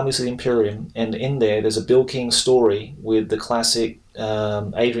the Armies of the Imperium, and in there's a Bill King story with the classic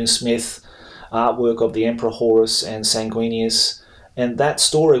Adrian Smith artwork of the Emperor Horus and Sanguinius, and that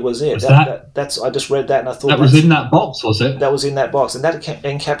story was it. I just read that and I thought that was in that box, was it? That was in that box, and that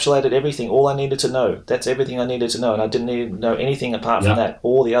encapsulated everything. All I needed to know. That's everything I needed to know, and I didn't need to know anything apart from that.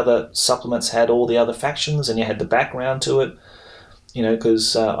 All the other supplements had all the other factions, and you had the background to it.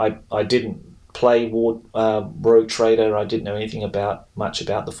 Because I didn't play Rogue Trader. I didn't know anything much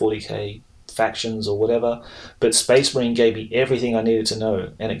about the 40k factions or whatever, but Space Marine gave me everything I needed to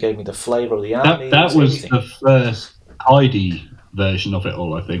know, and it gave me the flavour of the army. That was everything. the first tidy version of it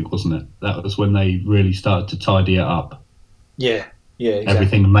all, I think, wasn't it? That was when they really started to tidy it up. Yeah, exactly.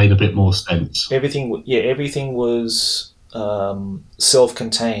 Everything made a bit more sense. Everything was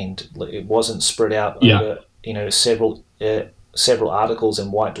self-contained. It wasn't spread out over several articles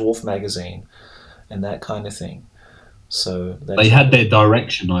in White Dwarf magazine and that kind of thing. So they had their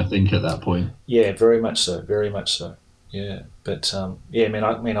direction, I think, at that point. Yeah, very much so. Yeah, but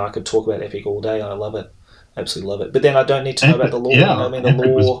I could talk about Epic all day. I love it, absolutely love it. But then I don't need to know about the lore. Yeah, the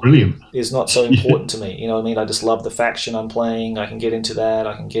lore brilliant. Is not so important to me. I just love the faction I'm playing. I can get into that.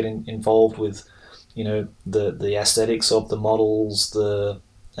 I can get involved with, the aesthetics of the models.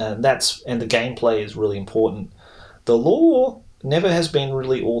 And the gameplay is really important. The lore never has been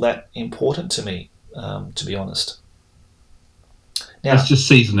really all that important to me, to be honest. Now, it's just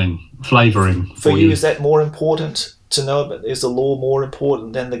seasoning, flavouring. For you, is that more important to know? But is the lore more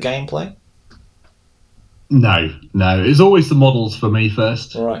important than the gameplay? No. It's always the models for me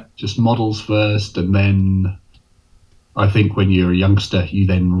first. All right. Just models first, and then I think when you're a youngster, you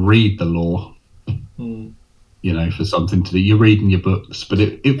then read the lore. For something to do. You're reading your books, but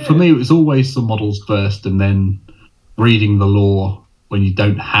for me, it was always the models first, and then reading the lore when you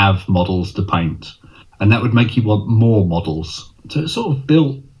don't have models to paint, and that would make you want more models. So it's sort of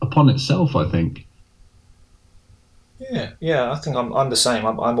built upon itself, I think. Yeah. I think I'm the same.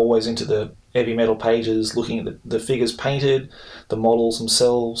 I'm always into the heavy metal pages, looking at the figures painted, the models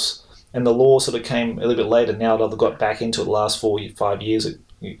themselves, and the lore sort of came a little bit later. Now that I've got back into it the last 5 years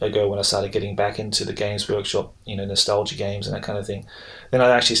ago when I started getting back into the Games Workshop, nostalgia games and that kind of thing. Then I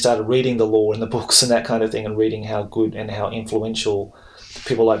actually started reading the lore in the books and that kind of thing, and reading how good and how influential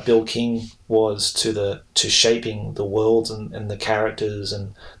people like Bill King was to shaping the worlds and the characters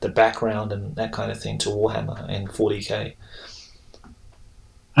and the background and that kind of thing to Warhammer and 40k.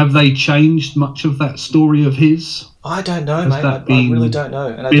 Have they changed much of that story of his? I don't know, mate. I really don't know,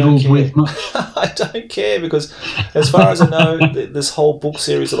 and I don't care. With much? I don't care, because as far as I know, this whole book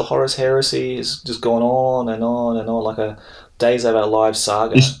series of the Horus Heresy has just gone on and on and on, like a Days of Our Lives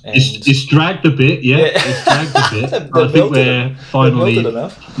saga. It's dragged a bit, yeah. It's dragged a bit. I think we're finally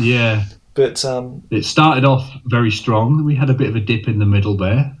enough. Yeah. But it started off very strong. We had a bit of a dip in the middle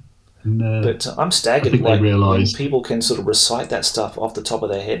there. And, but I'm staggered. I think they realised when people can sort of recite that stuff off the top of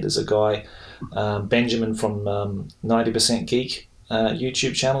their head. There's a guy, Benjamin from 90% Geek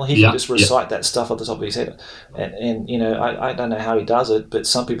YouTube channel. He can just recite that stuff off the top of his head. And you know, I don't know how he does it, but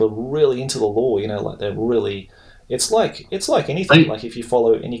some people are really into the lore. You know, like they're really. It's like anything. Like if you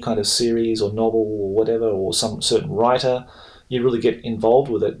follow any kind of series or novel or whatever, or some certain writer, you really get involved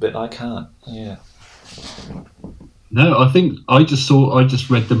with it. But I can't. Yeah. No, I think I just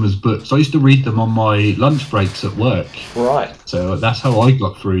read them as books. I used to read them on my lunch breaks at work. Right. So that's how I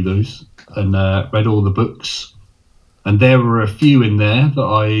got through those and read all the books. And there were a few in there that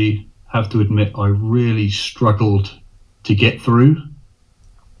I have to admit I really struggled to get through.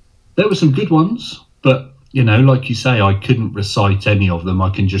 There were some good ones, but you know, like you say, I couldn't recite any of them. I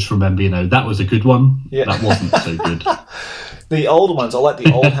can just remember, you know, that was a good one. Yeah. That wasn't so good. The older ones, I like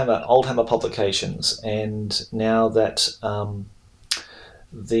the Old Hammer publications, and now that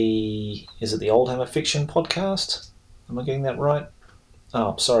is it the Old Hammer Fiction podcast? Am I getting that right?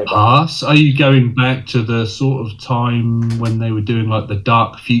 Oh, sorry about that. Are you going back to the sort of time when they were doing like the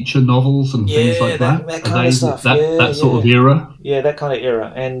dark future novels and things like that? That kind of stuff. That sort of era? Yeah, that kind of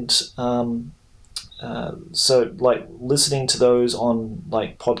era. And so like listening to those on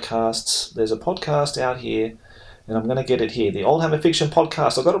like podcasts, there's a podcast out here, and I'm going to get it here. The Old Hammer Fiction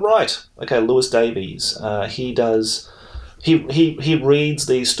podcast. I got it right. Okay, Lewis Davies. He does. He reads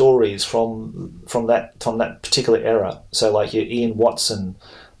these stories from that particular era. So like your Ian Watson,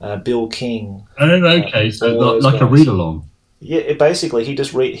 Bill King. Oh, okay. So like a read along. Yeah, basically he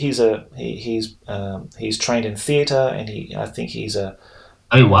just he's trained in theatre, and I think he's a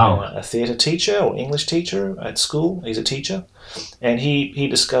theatre teacher or English teacher at school. He's a teacher, and he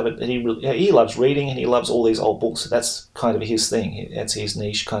discovered that he loves reading, and he loves all these old books. That's kind of his thing. That's his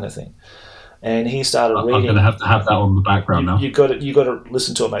niche kind of thing. And he started reading. I'm going to have that on the background now. You got to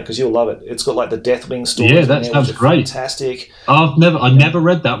listen to it, mate, because you'll love it. It's got like the Deathwing stories. Yeah, that sounds great. Fantastic. I never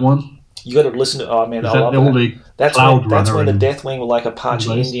read that one. You got to listen to. Oh man, I love that. That's when the Deathwing were like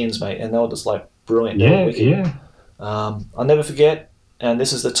Apache Indians, mate, and they were just like brilliant. Yeah. I'll never forget. And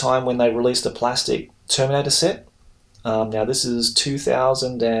this is the time when they released the plastic Terminator set. Now this is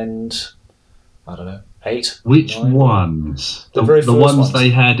 2000 and I don't know. 8. Which ones? The very first ones they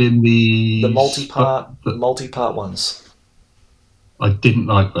had in the multi-part ones. I didn't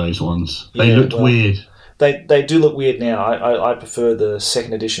like those ones. They looked weird. They do look weird now. I prefer the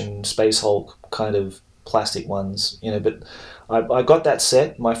second edition Space Hulk kind of plastic ones, you know. But I got that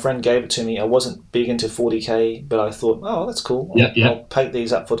set. My friend gave it to me. I wasn't big into 40k, but I thought, oh, that's cool. I'll paint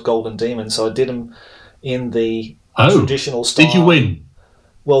these up for Golden Demon. So I did them in the traditional style. Did you win?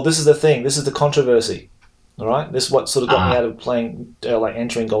 Well, this is the thing. This is the controversy. All right, this is what sort of got me out of playing, like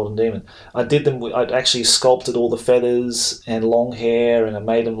entering Golden Demon. I did them. I'd actually sculpted all the feathers and long hair, and I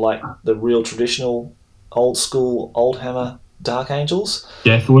made them like the real traditional, old school Old Hammer Dark Angels.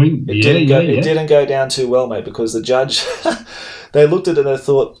 Deathwing. It didn't go down too well, mate, because the judge, they looked at it and they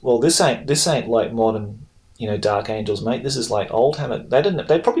thought, well, this ain't like modern, you know, Dark Angels, mate. This is like Old Hammer.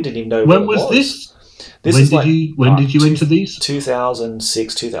 They probably didn't even know. When was this? When did you enter these?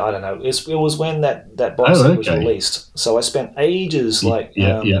 2006, 2000, I don't know. It was when that box set was released. So I spent ages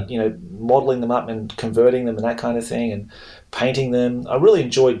you know, modeling them up and converting them and that kind of thing and painting them. I really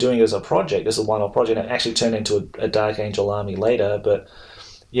enjoyed doing it as a project, as a one-off project. It actually turned into a Dark Angel army later, but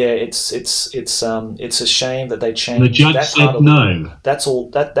yeah, it's a shame that they changed. The judge said no. That's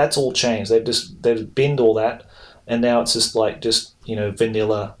all changed. They've binned all that, and now it's just you know,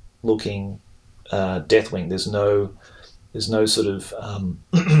 vanilla looking Deathwing. There's no sort of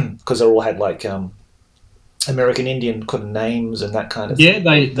because they all had like American Indian kind of names and that kind of thing. Yeah,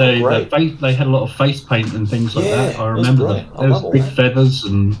 they had a lot of face paint and things like that. I remember that. There was big feathers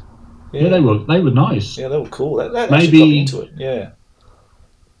and they were nice. Yeah, they were cool. That maybe got me into it. Yeah.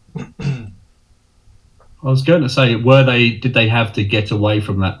 I was going to say, did they have to get away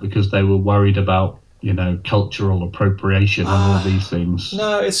from that because they were worried about, you know, cultural appropriation and all these things?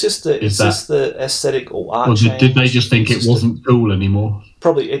 No, it's just the aesthetic or art. Or did they just think it wasn't cool anymore?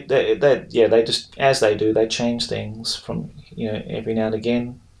 Probably, they just, as they do, they change things from, you know, every now and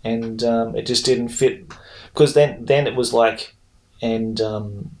again, and it just didn't fit, because then it was like, and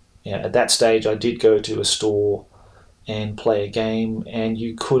at that stage I did go to a store and play a game, and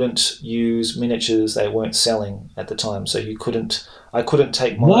you couldn't use miniatures. They weren't selling at the time, so I couldn't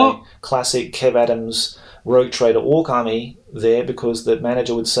take my classic Kev Adams Rogue Trader Orc army there, because the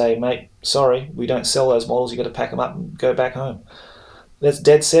manager would say, mate, sorry, we don't sell those models. You got to pack them up and go back home. That's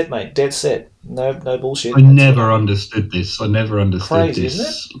dead set, mate. Dead set. No bullshit. I never understood this. I never understood Crazy,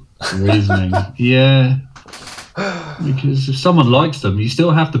 this isn't reasoning. Yeah. Because if someone likes them, you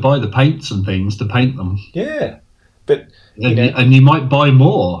still have to buy the paints and things to paint them. Yeah. But and you might buy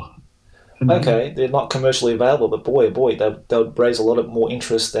more. Okay, they're not commercially available, but boy, oh boy, they'll raise a lot of more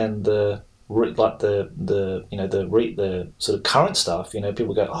interest than the sort of current stuff.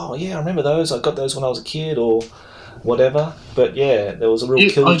 People go, oh yeah, I remember those. I got those when I was a kid, or whatever. But yeah, there was a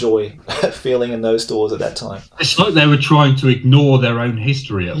real killjoy feeling in those stores at that time. It's like they were trying to ignore their own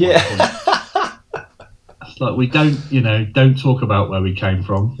history at one point. It's like, we don't talk about where we came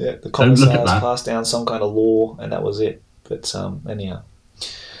from. Yeah, the commissars passed down some kind of law, and that was it. But anyhow.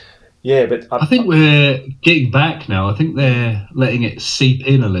 Yeah, but I think we're getting back now. I think they're letting it seep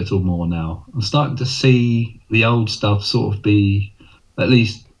in a little more now. I'm starting to see the old stuff sort of be, at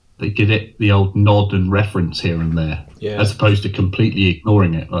least they get it, the old nod and reference here and there, as opposed to completely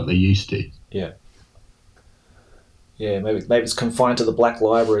ignoring it like they used to. Yeah. Yeah, maybe it's confined to the Black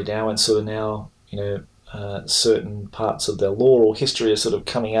Library now, and sort of now, certain parts of their lore or history are sort of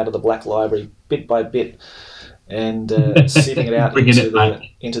coming out of the Black Library bit by bit, and seeping it out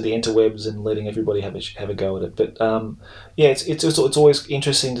into the interwebs and letting everybody have a go at it. But it's always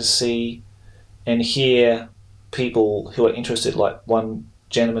interesting to see and hear people who are interested. Like one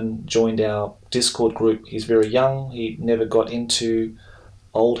gentleman joined our Discord group. He's very young. He never got into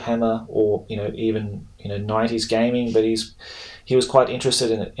Oldhammer or even 90s gaming, but he was quite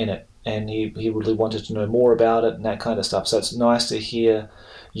interested in it, and he really wanted to know more about it and that kind of stuff. So it's nice to hear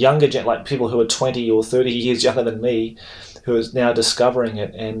younger like people who are 20 or 30 years younger than me, who is now discovering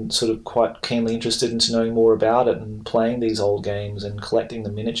it and sort of quite keenly interested into knowing more about it and playing these old games and collecting the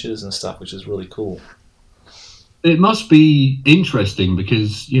miniatures and stuff, which is really cool. It must be interesting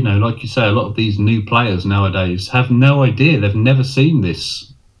because, like you say, a lot of these new players nowadays have no idea. They've never seen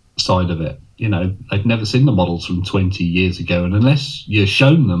this side of it. They've never seen the models from 20 years ago, and unless you're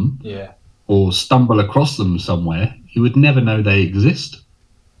shown them or stumble across them somewhere, you would never know they exist.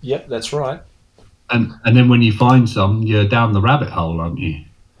 Yep, that's right. And then when you find some, you're down the rabbit hole, aren't you?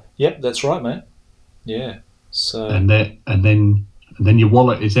 Yep, that's right, mate. Yeah. So and then your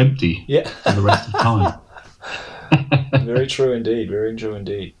wallet is empty. Yeah. For the rest of the time. Very true indeed. Very true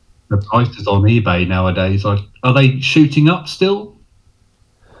indeed. The prices on eBay nowadays are they shooting up still?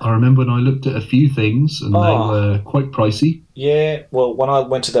 I remember when I looked at a few things and they were quite pricey. Yeah. Well, when I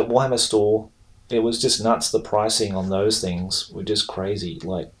went to that Warhammer store, it was just nuts. The pricing on those things were just crazy.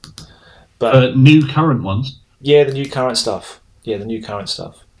 But new current ones. Yeah, the new current stuff. For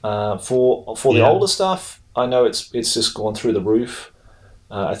the older stuff, I know it's just gone through the roof.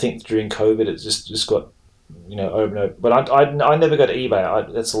 I think during COVID, it just got over and over. But I never go to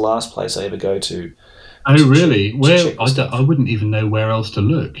eBay. That's the last place I ever go to. Oh, really? Where I wouldn't even know where else to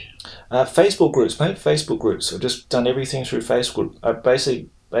look. Facebook groups, mate. Facebook groups. I've just done everything through Facebook. I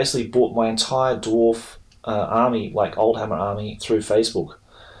basically bought my entire dwarf army, like Oldhammer army, through Facebook.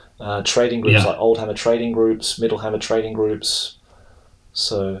 Trading groups like Oldhammer trading groups, Middlehammer trading groups.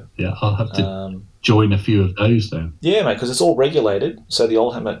 So yeah, I'll have to join a few of those then. Yeah, mate, because it's all regulated. So the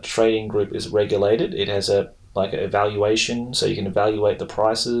Oldhammer trading group is regulated. It has an evaluation, so you can evaluate the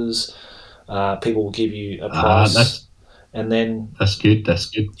prices. People will give you a price, and then that's good.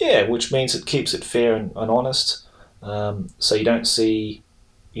 Yeah, which means it keeps it fair and honest. So you don't see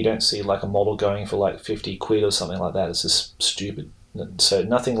like a model going for like 50 quid or something like that. It's just stupid. So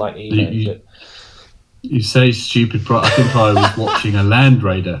nothing like eBay. You say stupid. I think I was watching a Land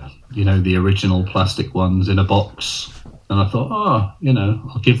Raider, the original plastic ones in a box, and I thought,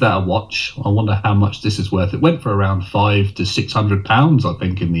 I'll give that a watch. I wonder how much this is worth. It went for around £500 to £600, I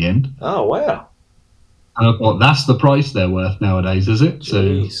think, in the end. Oh wow! And I thought, that's the price they're worth nowadays, is it?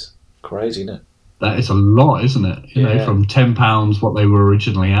 Jeez, so crazy, isn't it? That is a lot, isn't it? From £10 what they were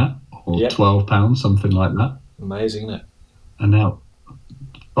originally at, or £12, something like that. Amazing, isn't it? And now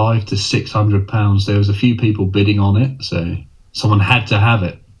 £500 to £600. There was a few people bidding on it, so someone had to have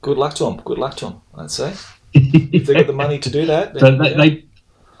it. Good luck to them. I'd say. If they got the money to do that, then,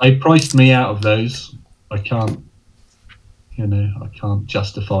 they priced me out of those. I can't, I can't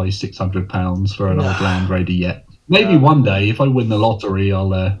justify £600 for an old Land Raider yet. Maybe one day, if I win the lottery, I'll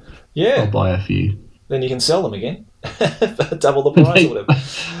buy a few. Then you can sell them again, double the price or whatever.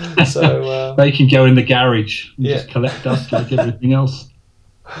 So they can go in the garage and just collect dust like everything else.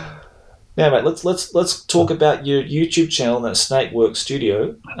 Now, mate, let's talk about your YouTube channel, that Snakeworks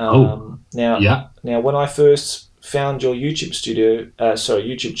Studio. Now, when I first found your YouTube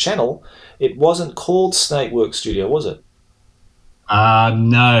channel, it wasn't called Snakeworks Studio, was it?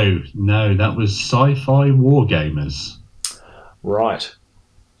 No, that was Sci-Fi Wargamers. Right.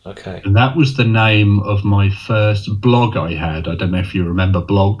 Okay. And that was the name of my first blog I had. I don't know if you remember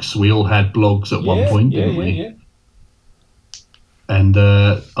blogs. We all had blogs at one point, didn't we? Yeah. And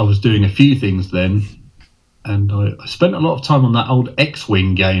I was doing a few things then. And I spent a lot of time on that old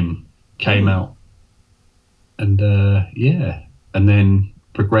X-Wing game came out. And and then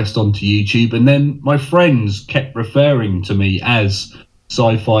progressed onto YouTube. And then my friends kept referring to me as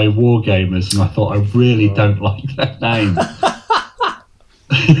Sci-Fi Wargamers. And I thought, I really don't like that name.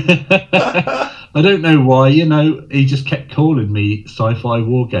 I don't know why, he just kept calling me Sci-Fi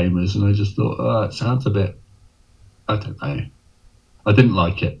Wargamers, and I just thought, it sounds a bit, I don't know. I didn't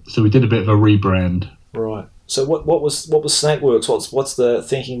like it, so we did a bit of a rebrand. Right. So what was Snakeworks? What's the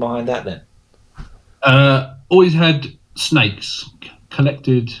thinking behind that then? Always had snakes.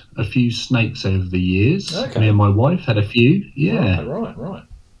 Collected a few snakes over the years. Okay. Me and my wife had a few. Yeah. Right.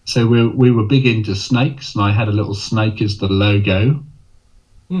 So we were big into snakes, and I had a little snake as the logo.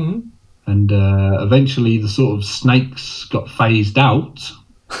 Mm-hmm. And eventually the sort of snakes got phased out,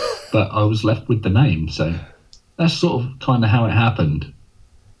 but I was left with the name. So that's sort of kind of how it happened.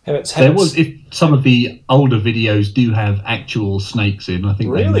 If some of the older videos do have actual snakes in, I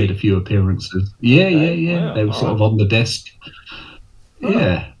think they made a few appearances. Yeah. Wow. They were sort of on the desk. Oh,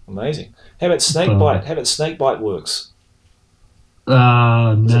 yeah. Amazing. How about Snakebite? How about Snakebite works?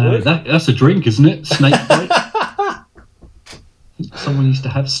 No, that's a drink, isn't it? Snakebite. Someone used to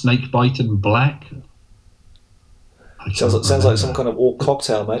have Snakebite and Black. Sounds like some kind of all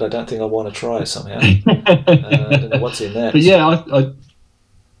cocktail, mate. I don't think I want to try it somehow. I don't know what's in that. But yeah,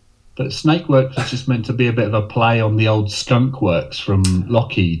 but Snakeworks was just meant to be a bit of a play on the old Skunk Works from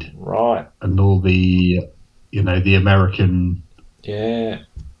Lockheed, right? And all the, the American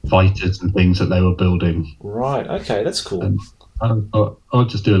fighters and things that they were building. Right. Okay, that's cool. And I'll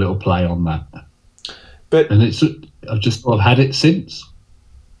just do a little play on that. And I've just sort of had it since.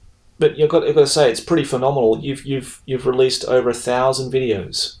 But you've got to say, it's pretty phenomenal. You've released over 1,000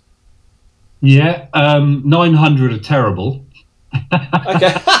 videos. Yeah, 900 are terrible.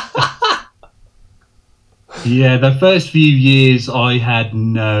 Okay. Yeah, the first few years I had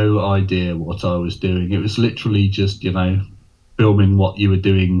no idea what I was doing. It was literally just, filming what you were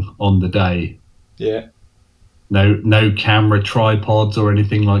doing on the day. Yeah. No camera tripods or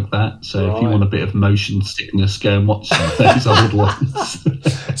anything like that. So if you want a bit of motion sickness, go and watch some of those old ones.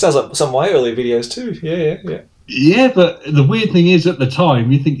 Sounds like some of my early videos too. Yeah. Yeah, but the weird thing is, at the time,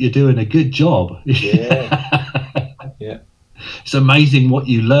 you think you're doing a good job. Yeah. It's amazing what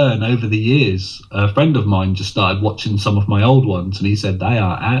you learn over the years. A friend of mine just started watching some of my old ones, and he said they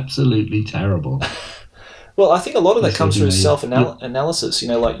are absolutely terrible. Well, I think a lot of that comes through self-analysis.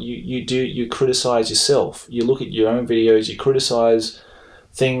 Like you criticize yourself. You look at your own videos. You criticize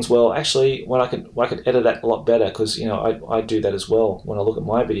things. Well, actually, I could edit that a lot better, because I do that as well. When I look at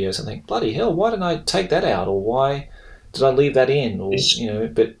my videos, I think, bloody hell, why didn't I take that out, or why did I leave that in, or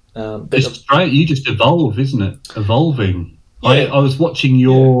But it's great. You just evolve, isn't it? Evolving. Yeah. I was watching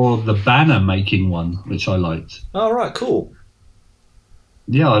the banner making one, which I liked. Oh, right, cool.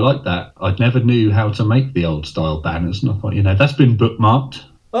 Yeah, I like that. I never knew how to make the old style banners, and I thought, that's been bookmarked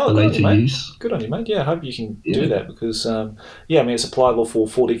for later use. Good on you, mate. Yeah, I hope you can do that, because it's applicable for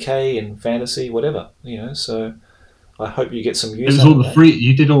 40k and fantasy, whatever. So I hope you get some use. It was all the free.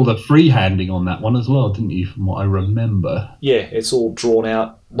 You did all the freehanding on that one as well, didn't you? From what I remember. Yeah, it's all drawn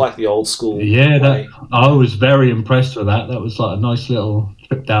out like the old school. Yeah, way. I was very impressed with that. That was like a nice little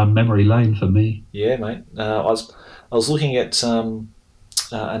trip down memory lane for me. Yeah, mate. I was looking at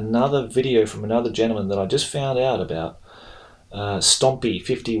another video from another gentleman that I just found out about,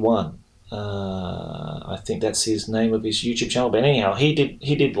 Stompy51. I think that's his name of his YouTube channel. But anyhow, he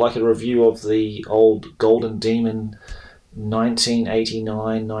did like a review of the old Golden Demon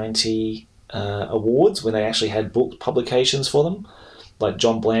 1989-90 awards, when they actually had book publications for them, like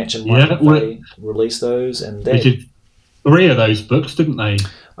John Blanche and Mike McVeigh released those, and they did 3 of those books, didn't they?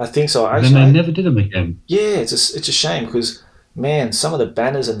 I think so. And then they never did them again. Yeah, it's a shame, because man, some of the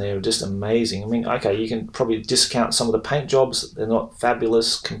banners in there are just amazing. I mean, okay, you can probably discount some of the paint jobs. They're not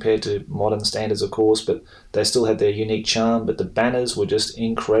fabulous compared to modern standards, of course, but they still had their unique charm. But the banners were just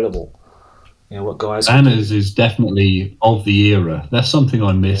incredible. What guys... Banners is definitely of the era. That's something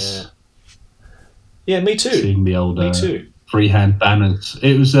I miss. Yeah, me too. Seeing the old freehand banners.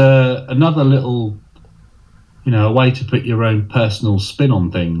 It was another little, a way to put your own personal spin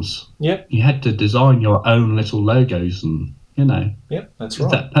on things. Yep. You had to design your own little logos and... Yep, that's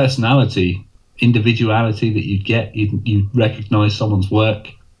right. That personality, individuality that you'd get, you'd recognise someone's work,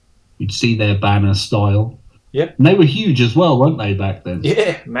 you'd see their banner style. Yep. And they were huge as well, weren't they, back then?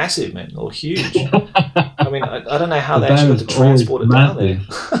 Yeah, massive, man, or huge. I mean, I don't know how The they actually got banners to were always transport it down there.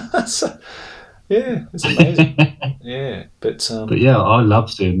 massive. So, yeah, it's amazing. Yeah, But yeah, I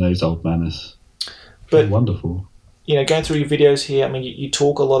love seeing those old banners. They're but wonderful. you know, going through your videos here, I mean, you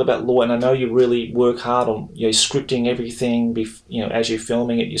talk a lot about law, and I know you really work hard on scripting everything. You know, as you're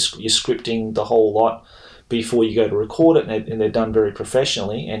filming it, you're scripting the whole lot before you go to record it, and they're done very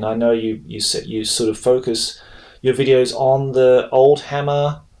professionally. And I know you sort of focus your videos on the old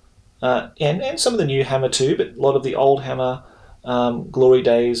Hammer, and some of the new Hammer too, but a lot of the old Hammer glory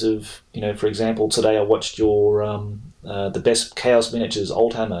days of, you know, for example, today I watched your the best Chaos Miniatures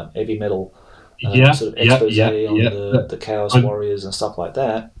old Hammer heavy metal. Sort of expose on the Chaos Warriors and stuff like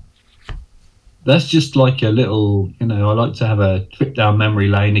that. That's just like a little, you know, I like to have a trip down memory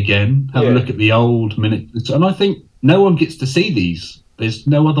lane again, have a look at the old miniatures. And I think no one gets to see these. There's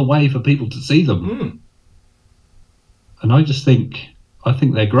no other way for people to see them. Mm. And I just think,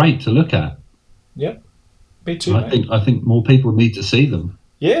 they're great to look at. Yep, me too. I think more people need to see them.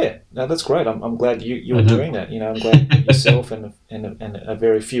 Yeah, no, that's great. I'm glad you're doing that. You know, I'm glad yourself and a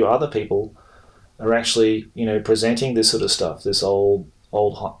very few other people are actually, you know, presenting this sort of stuff, this old.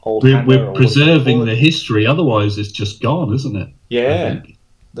 We're preserving the history. Otherwise, it's just gone, isn't it? Yeah,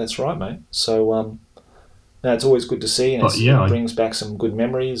 that's right, mate. So, no, it's always good to see, and it brings back some good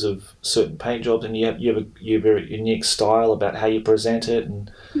memories of certain paint jobs, and you have a very unique style about how you present it,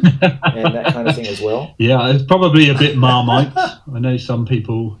 and that kind of thing as well. Yeah, it's probably a bit Marmite. I know some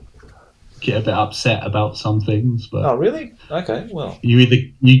people get a bit upset about some things, but oh, really? Okay, well, I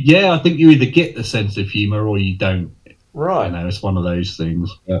think you either get the sense of humour or you don't. Right. You know, it's one of those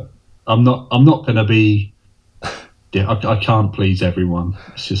things. But I'm not going to be. Yeah, I can't please everyone.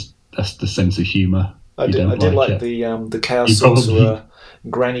 It's just that's the sense of humour. I did like the Chaos Sorcerer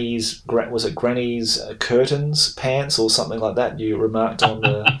Granny's curtains pants or something like that. You remarked on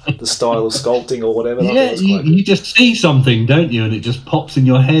the style of sculpting or whatever. Yeah, you just see something, don't you, and it just pops in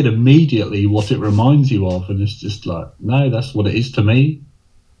your head immediately what it reminds you of, and it's just like, no, that's what it is to me.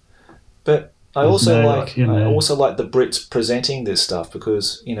 But I also like the Brits presenting this stuff,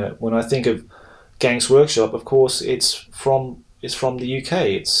 because, you know, when I think of Games Workshop, of course it's from the UK.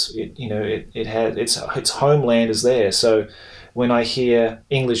 Its homeland is there. So when I hear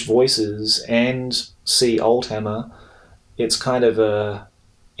English voices and see Oldhammer, it's kind of a,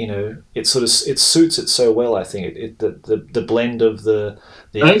 you know, it suits it so well. I think the blend of the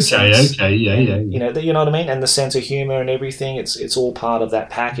accents. Okay, yeah. You know what I mean, and the sense of humour and everything. It's all part of that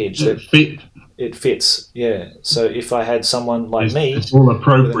package. It fits, yeah. So if I had someone like me, it's all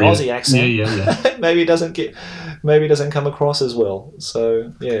appropriate, with an Aussie accent, maybe it doesn't come across as well.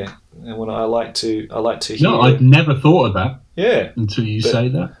 So yeah, and when I like to hear. No, I'd never thought of that. Yeah, until you say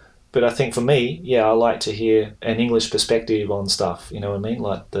that. But I think for me, yeah, I like to hear an English perspective on stuff. You know what I mean,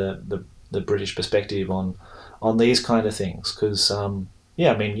 like the British perspective on these kind of things, because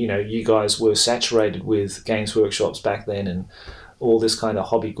yeah, I mean, you know, you guys were saturated with Games Workshops back then and all this kind of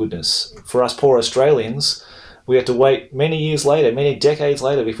hobby goodness. For us poor Australians, we had to wait many decades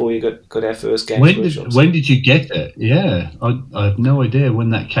later before we got our first Games Workshops. When did you get it? Yeah, I have no idea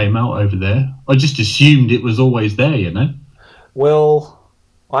when that came out over there. I just assumed it was always there, you know? Well,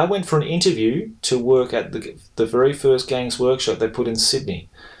 I went for an interview to work at the very first Games Workshop they put in Sydney.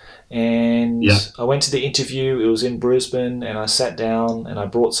 And I went to the interview. It was in Brisbane, and I sat down and I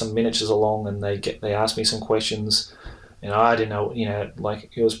brought some miniatures along, and they asked me some questions. And I didn't know, you know,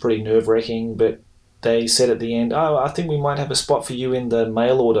 like, it was pretty nerve-wracking, but they said at the end, oh, I think we might have a spot for you in the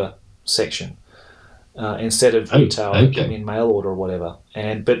mail order section instead of retail, in mail order or whatever.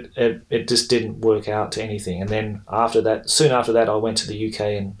 But it just didn't work out to anything. And then soon after that, I went to the UK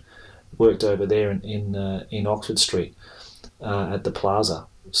and worked over there in Oxford Street at the Plaza.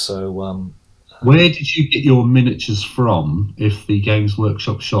 So where did you get your miniatures from if the Games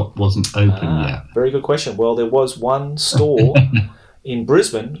Workshop shop wasn't open yet? Very good question. Well, there was one store in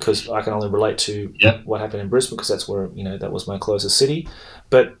Brisbane, because I can only relate to what happened in Brisbane, because that's where, you know, that was my closest city.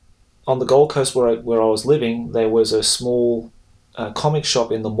 But on the Gold Coast where I was living, there was a small comic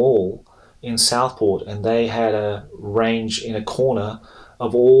shop in the mall in Southport, and they had a range in a corner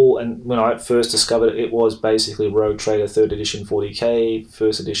of all, and when I first discovered it, it was basically Rogue Trader 3rd edition 40k,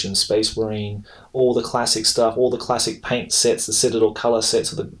 1st edition Space Marine, all the classic stuff, all the classic paint sets, the Citadel colour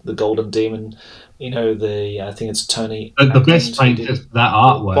sets of the Golden Demon, you know, I think it's Tony. The best paint is that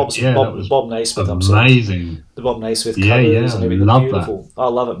artwork. Bob Naismith, amazing. The Bob Naismith covers and everything, love beautiful. That. I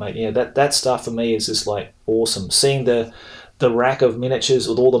love it, mate. Yeah, that stuff for me is just like awesome. Seeing the rack of miniatures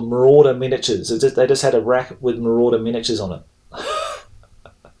with all the Marauder miniatures. They just had a rack with Marauder miniatures on it.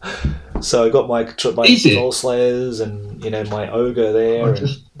 So I got my Is it? Troll Slayers and my ogre there, and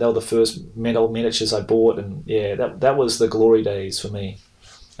they were the first metal miniatures I bought, and yeah, that was the glory days for me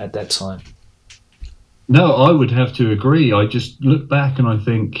at that time. No, I would have to agree. I just look back and I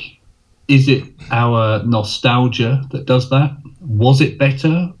think, is it our nostalgia that does that? Was it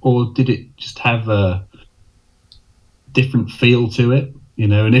better, or did it just have a different feel to it?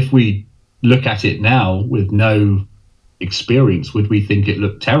 And if we look at it now with no experience, would we think it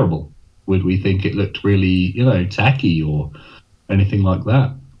looked terrible? Would we think it looked really, tacky or anything like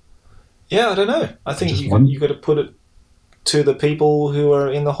that? Yeah, I don't know. I think you got to put it to the people who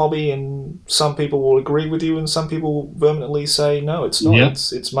are in the hobby, and some people will agree with you, and some people vehemently say no, it's not. Yeah.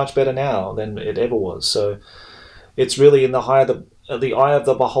 It's much better now than it ever was. So it's really in the eye of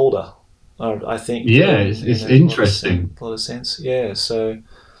the beholder, I think. Yeah, it's interesting. A lot of sense. Yeah. So,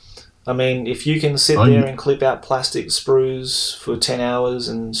 I mean, if you can sit there and clip out plastic sprues for 10 hours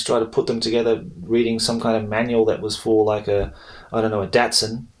and try to put them together, reading some kind of manual that was for like a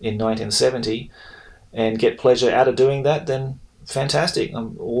Datsun in 1970. And get pleasure out of doing that, then fantastic.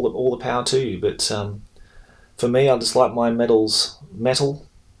 All the power to you. But for me, I just like my metal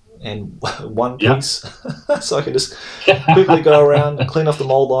and one piece, so I can just quickly go around, clean off the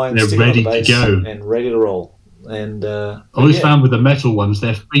mold line, stick it on the base, and ready to roll. And I always found with the metal ones,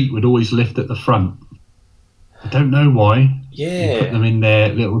 their feet would always lift at the front. I don't know why. Yeah, you put them in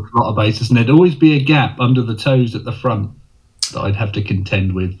their little flutter bases, and there'd always be a gap under the toes at the front that I'd have to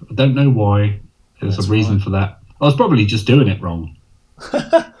contend with. I don't know why. There's a reason for that. I was probably just doing it wrong.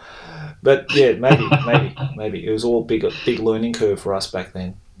 But yeah, maybe it was all big learning curve for us back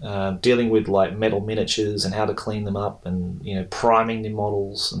then. Dealing with like metal miniatures and how to clean them up, and priming the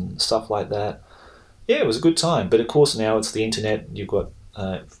models and stuff like that. Yeah, it was a good time. But of course now it's the internet. You've got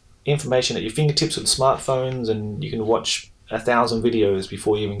information at your fingertips with smartphones, and you can watch 1,000 videos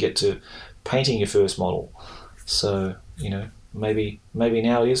before you even get to painting your first model. So maybe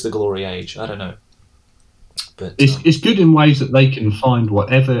now it is the glory age. I don't know. But it's good in ways that they can find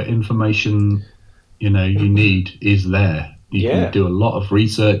whatever information you need is there. You can do a lot of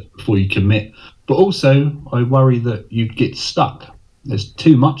research before you commit. But also, I worry that you'd get stuck. There's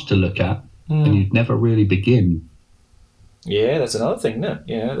too much to look at, and you'd never really begin. Yeah, that's another thing, isn't it?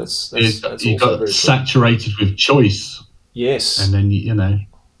 Yeah, that's you got very saturated with choice. Yes, and then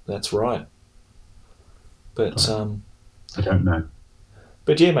That's right. But I don't know.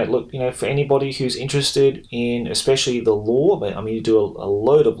 But yeah, mate, look, for anybody who's interested in especially the lore, I mean, you do a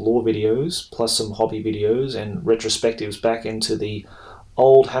load of lore videos, plus some hobby videos and retrospectives back into the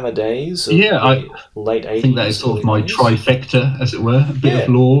old Hammer days of the late 80s. I think that is sort of my 90s. Trifecta, as it were. A bit of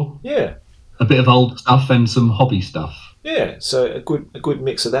lore, a bit of old stuff, and some hobby stuff. Yeah, so a good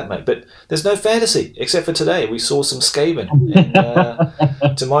mix of that, mate. But there's no fantasy, except for today. We saw some Skaven,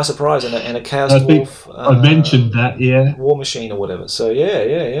 and, to my surprise, and a Chaos Dwarf. I mentioned that, War Machine or whatever. So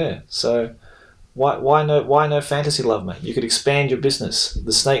yeah. So why no fantasy love, mate? You could expand your business.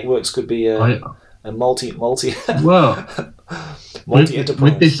 The Snake Works could be a multi well multi-enterprise.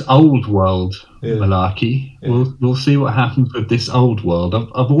 With this old world malarkey, we'll see what happens with this old world.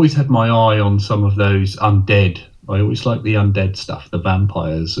 I've always had my eye on some of those undead. I always like the undead stuff, the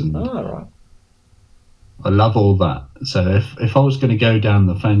vampires, and right. I love all that. So if I was going to go down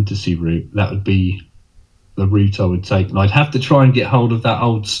the fantasy route, that would be the route I would take, and I'd have to try and get hold of that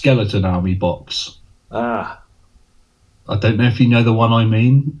old Skeleton Army box. I don't know if you know the one I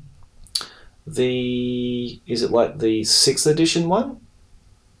mean. Is it like the 6th edition one?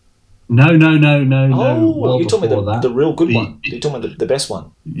 No. Oh, you're talking about the real good one. You're talking about the best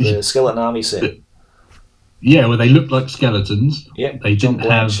one, the Skeleton Army set. Yeah, well, they looked like skeletons. Yeah, they didn't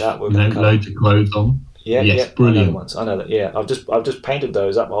have loads of clothes on. Yeah, brilliant. I know that. Yeah, I've just painted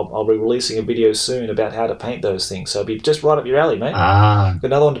those up. I'll be releasing a video soon about how to paint those things. So it'll be just right up your alley, mate. Got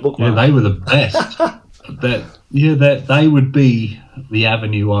another one to bookmark. Yeah, they were the best. They would be the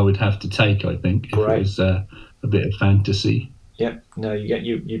avenue I would have to take, I think, if it was a bit of fantasy. Yep. No,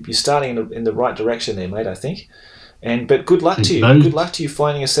 you're starting in the right direction there, mate, I think. But good luck to you. Good luck to you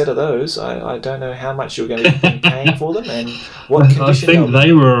finding a set of those. I don't know how much you're going to be paying for them and what condition. I think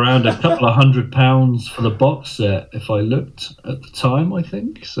they were around a couple of £100 for the box set, if I looked at the time, I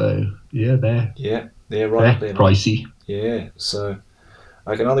think. So, they're right there, pricey. Yeah, so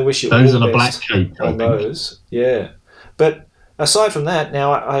I can only wish you those all on the a black best coat, on those. Yeah. But aside from that,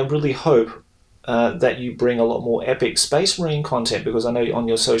 now I really hope that you bring a lot more epic Space Marine content, because I know on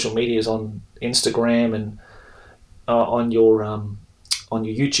your social medias, on Instagram and on your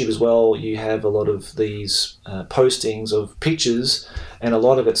YouTube as well, you have a lot of these postings of pictures, and a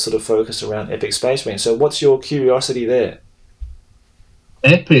lot of it's sort of focused around epic Space Marine. So what's your curiosity there?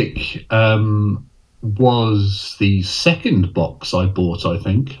 Epic was the second box I bought, I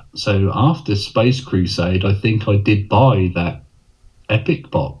think. So after Space Crusade, I think I did buy that Epic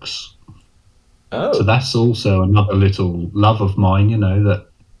box. Oh. So that's also another little love of mine, that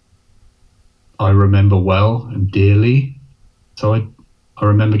I remember well and dearly. So I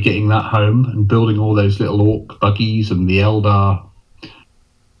remember getting that home and building all those little orc buggies and the Eldar.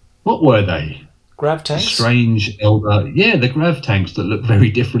 What were they? Grav tanks? Strange Eldar. Yeah, the grav tanks that look very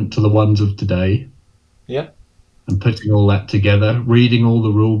different to the ones of today. Yep. And putting all that together, reading all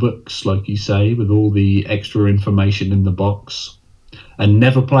the rule books, like you say, with all the extra information in the box, and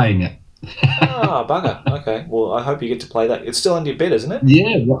never playing it. Bugger. Okay. Well, I hope you get to play that. It's still under your bed, isn't it?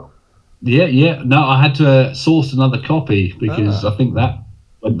 Yeah. No, I had to source another copy because I think that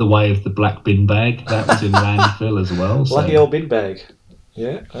went the way of the black bin bag. That was in landfill as well. Lucky old bin bag.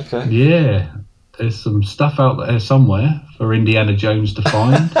 Yeah. Okay. Yeah. There's some stuff out there somewhere for Indiana Jones to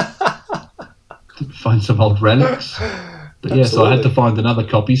find. Find some old relics. But yeah, so I had to find another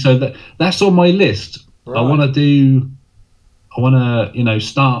copy. So that's on my list. Right. I want to,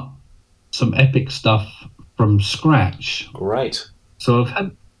 start some Epic stuff from scratch. Great. So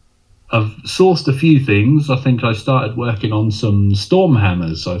I've sourced a few things. I think I started working on some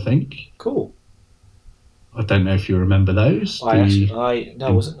Stormhammers, I think. Cool. I don't know if you remember those. Did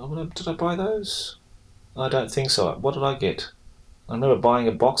I buy those? I don't think so. What did I get? I remember buying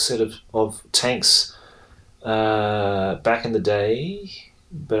a box set of tanks back in the day,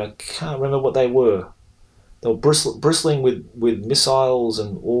 but I can't remember what they were. They were bristling with missiles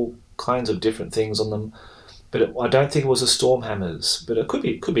and all kinds of different things on them. But I don't think it was a Stormhammers. But it could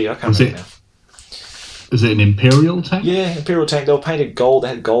be. I can't remember now. Is it an Imperial tank? Yeah, Imperial tank. They were painted gold. They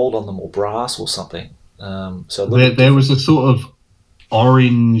had gold on them or brass or something. So there was a sort of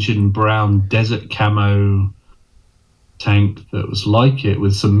orange and brown desert camo tank that was like it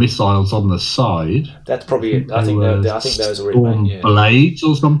with some missiles on the side. That's probably it. I think those are already made. Yeah. Blades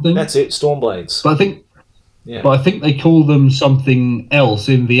or something. That's it. Storm blades. But I think they call them something else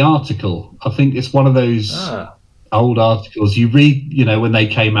in the article. I think it's one of those old articles you read. When they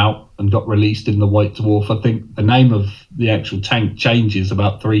came out and got released in the White Dwarf, I think the name of the actual tank changes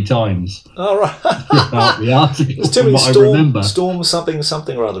about 3 times. Oh, right. Throughout the article. There's too many Storm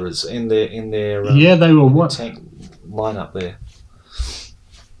something or other is in their they were tank lineup there.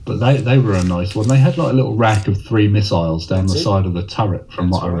 But they were a nice one. They had like a little rack of 3 missiles down the side of the turret, from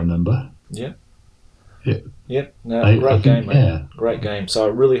what I remember. Yeah. Yep. No, great game, mate. Yeah. Great game. So I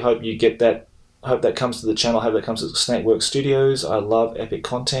really hope you get that. I hope that comes to the channel. I hope that comes to Snakeworks Studios. I love Epic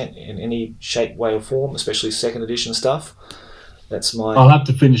content in any shape, way, or form, especially second edition stuff. That's my. I'll have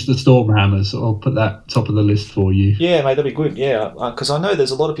to finish the Stormhammers. So I'll put that top of the list for you. Yeah, mate, that'd be good. Yeah, because I know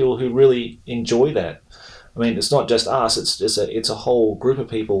there's a lot of people who really enjoy that. I mean, it's not just us. It's a whole group of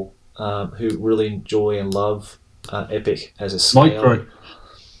people who really enjoy and love Epic as a scale.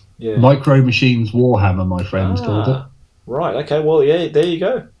 Micro Machines Warhammer, my friend called it. Right. Okay. Well, yeah. There you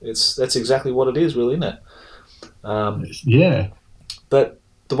go. That's exactly what it is, really, isn't it? Yeah. But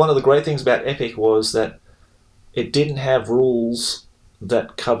one of the great things about Epic was that it didn't have rules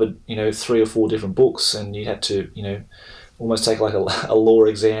that covered 3 or 4 different books, and you had to almost take like a law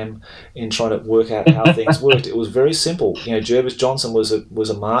exam in trying to work out how things worked. It was very simple. Jervis Johnson was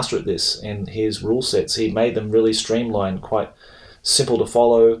a master at this, and his rule sets, he made them really streamlined, quite simple to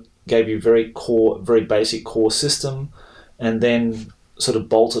follow, gave you very basic core system, and then sort of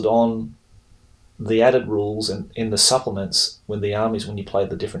bolted on the added rules and in the supplements when you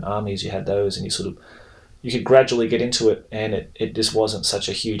played the different armies, you had those, and you could gradually get into it, and it just wasn't such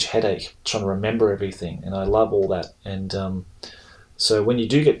a huge headache trying to remember everything, and I love all that. And so when you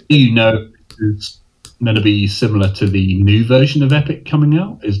do get... it's going to be similar to the new version of Epic coming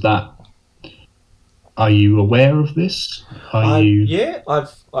out? Are you aware of this? Yeah,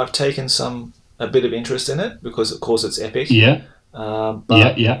 I've taken a bit of interest in it because, of course, it's Epic. Yeah.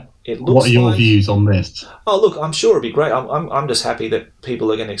 But yeah. It looks what are your views on this? Oh, look, I'm sure it'd be great. I'm just happy that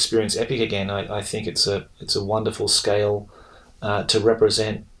people are going to experience Epic again. I think it's a wonderful scale to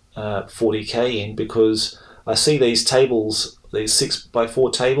represent 40k in, because I see these tables, these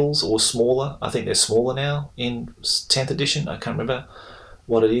 6x4 tables or smaller. I think they're smaller now in 10th edition. I can't remember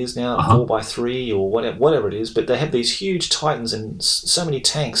what it is now, 4x3 or whatever it is. But they have these huge titans and so many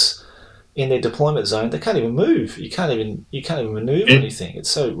tanks in their deployment zone. They can't even move. You can't even maneuver anything. It's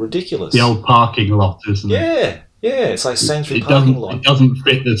so ridiculous. The old parking lot, isn't it? Yeah. It's like Sainsbury parking lot. It doesn't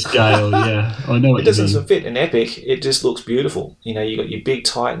fit the scale. Yeah, I know what it doesn't fit in Epic. It just looks beautiful. You got your big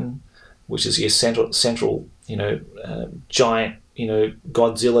Titan, which is your central giant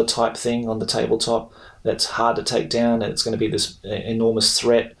Godzilla type thing on the tabletop that's hard to take down, and it's going to be this enormous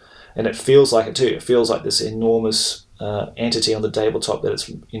threat, and it feels like it too. It feels like this enormous entity on the tabletop that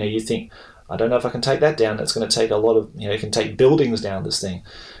it's, you think, I don't know if I can take that down. It's going to take a lot of, it can take buildings down, this thing.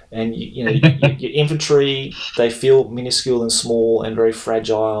 And, your infantry, they feel minuscule and small and very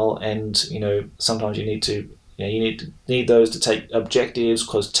fragile, and, sometimes you need to, you need those to take objectives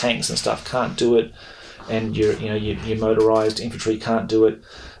because tanks and stuff can't do it, and your motorized infantry can't do it.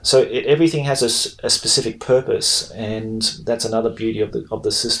 So everything has a specific purpose, and that's another beauty of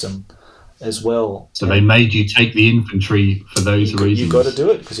the system as well. So they made you take the infantry for those reasons. You've got to do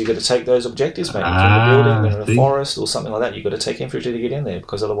it because you've got to take those objectives, mate. If you're in a building, they're in a forest or something like that, you've got to take infantry to get in there,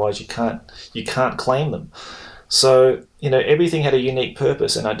 because otherwise you can't claim them. So everything had a unique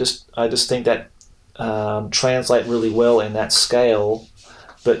purpose, and I just think that translate really well in that scale.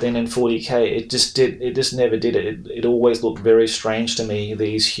 But then in 40k, it just never did it. It always looked very strange to me,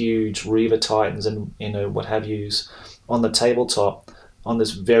 these huge Reaver Titans and what have yous on the tabletop on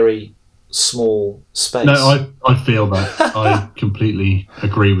this very small space. No, I feel that. I completely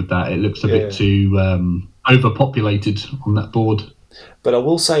agree with that. It looks a bit too overpopulated on that board. But I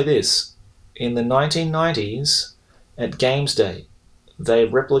will say this: in the 1990s, at Games Day, they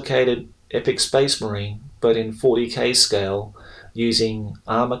replicated Epic Space Marine, but in 40k scale, using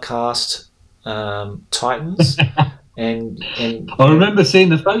armor cast Titans. and I remember seeing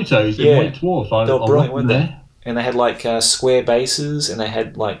the photos in White Dwarf. They were brilliant, weren't they? And they had square bases, and they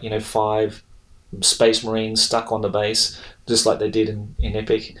had 5 Space Marines stuck on the base, just like they did in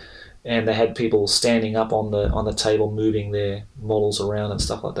Epic. And they had people standing up on the table, moving their models around and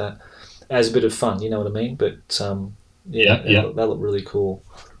stuff like that, as a bit of fun. You know what I mean? But that looked really cool.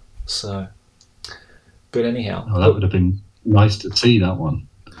 So, but anyhow, that would have been nice to see that one.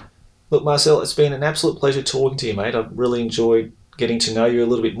 Look, Marcel, it's been an absolute pleasure talking to you, mate. I've really enjoyed getting to know you a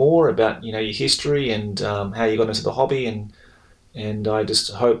little bit more about your history and how you got into the hobby, and I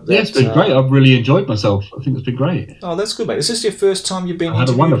just hope that it's been great. I've really enjoyed myself. I think it's been great. Oh, that's good, mate. Is this your first time you've been? I had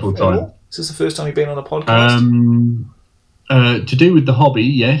a wonderful time. Is this the first time you've been on a podcast? To do with the hobby,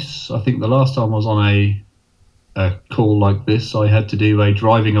 yes. I think the last time I was on a call like this, I had to do a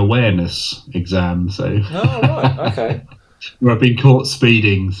driving awareness exam. So, oh right, okay. Where I've been caught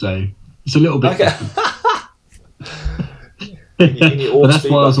speeding, so it's a little bit different. But that's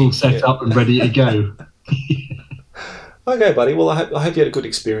why I was all set up and ready to go. Okay, buddy. Well, I hope you had a good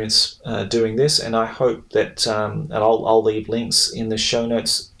experience doing this, and I hope that and I'll leave links in the show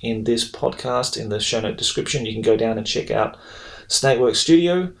notes in this podcast, in the show note description. You can go down and check out Snakeworks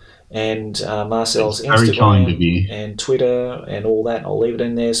Studio and Marcel's Instagram and Twitter and all that. I'll leave it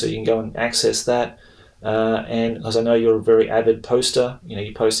in there so you can go and access that. And because I know you're a very avid poster,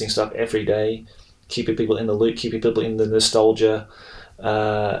 you're posting stuff every day, keeping people in the loop, keeping people in the nostalgia,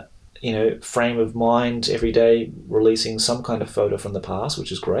 frame of mind every day, releasing some kind of photo from the past,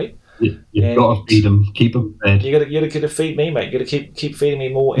 which is great. You've got to feed them, keep them fed. You got to feed me, mate. You got to keep feeding me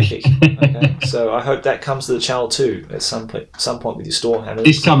more Epic. Okay, so I hope that comes to the channel too at some point with your Stormhammers.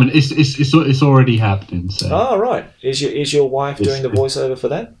 It's coming. It's already happening. So. Oh right, is your wife doing the voiceover for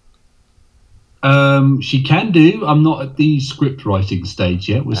that? She can do. I'm not at the script writing stage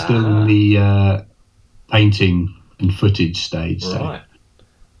yet. We're still in the painting and footage stage. Right.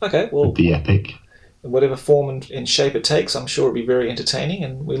 Okay. Well, with the Epic. Whatever form and shape it takes, I'm sure it'll be very entertaining,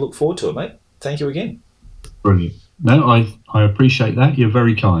 and we look forward to it, mate. Thank you again. Brilliant. No, I appreciate that. You're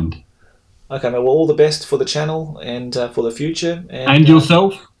very kind. Okay, mate. Well, all the best for the channel and for the future. And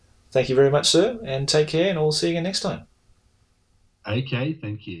yourself. Thank you very much, sir, and take care, and we'll see you again next time. Okay,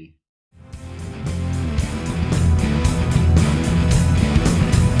 thank you.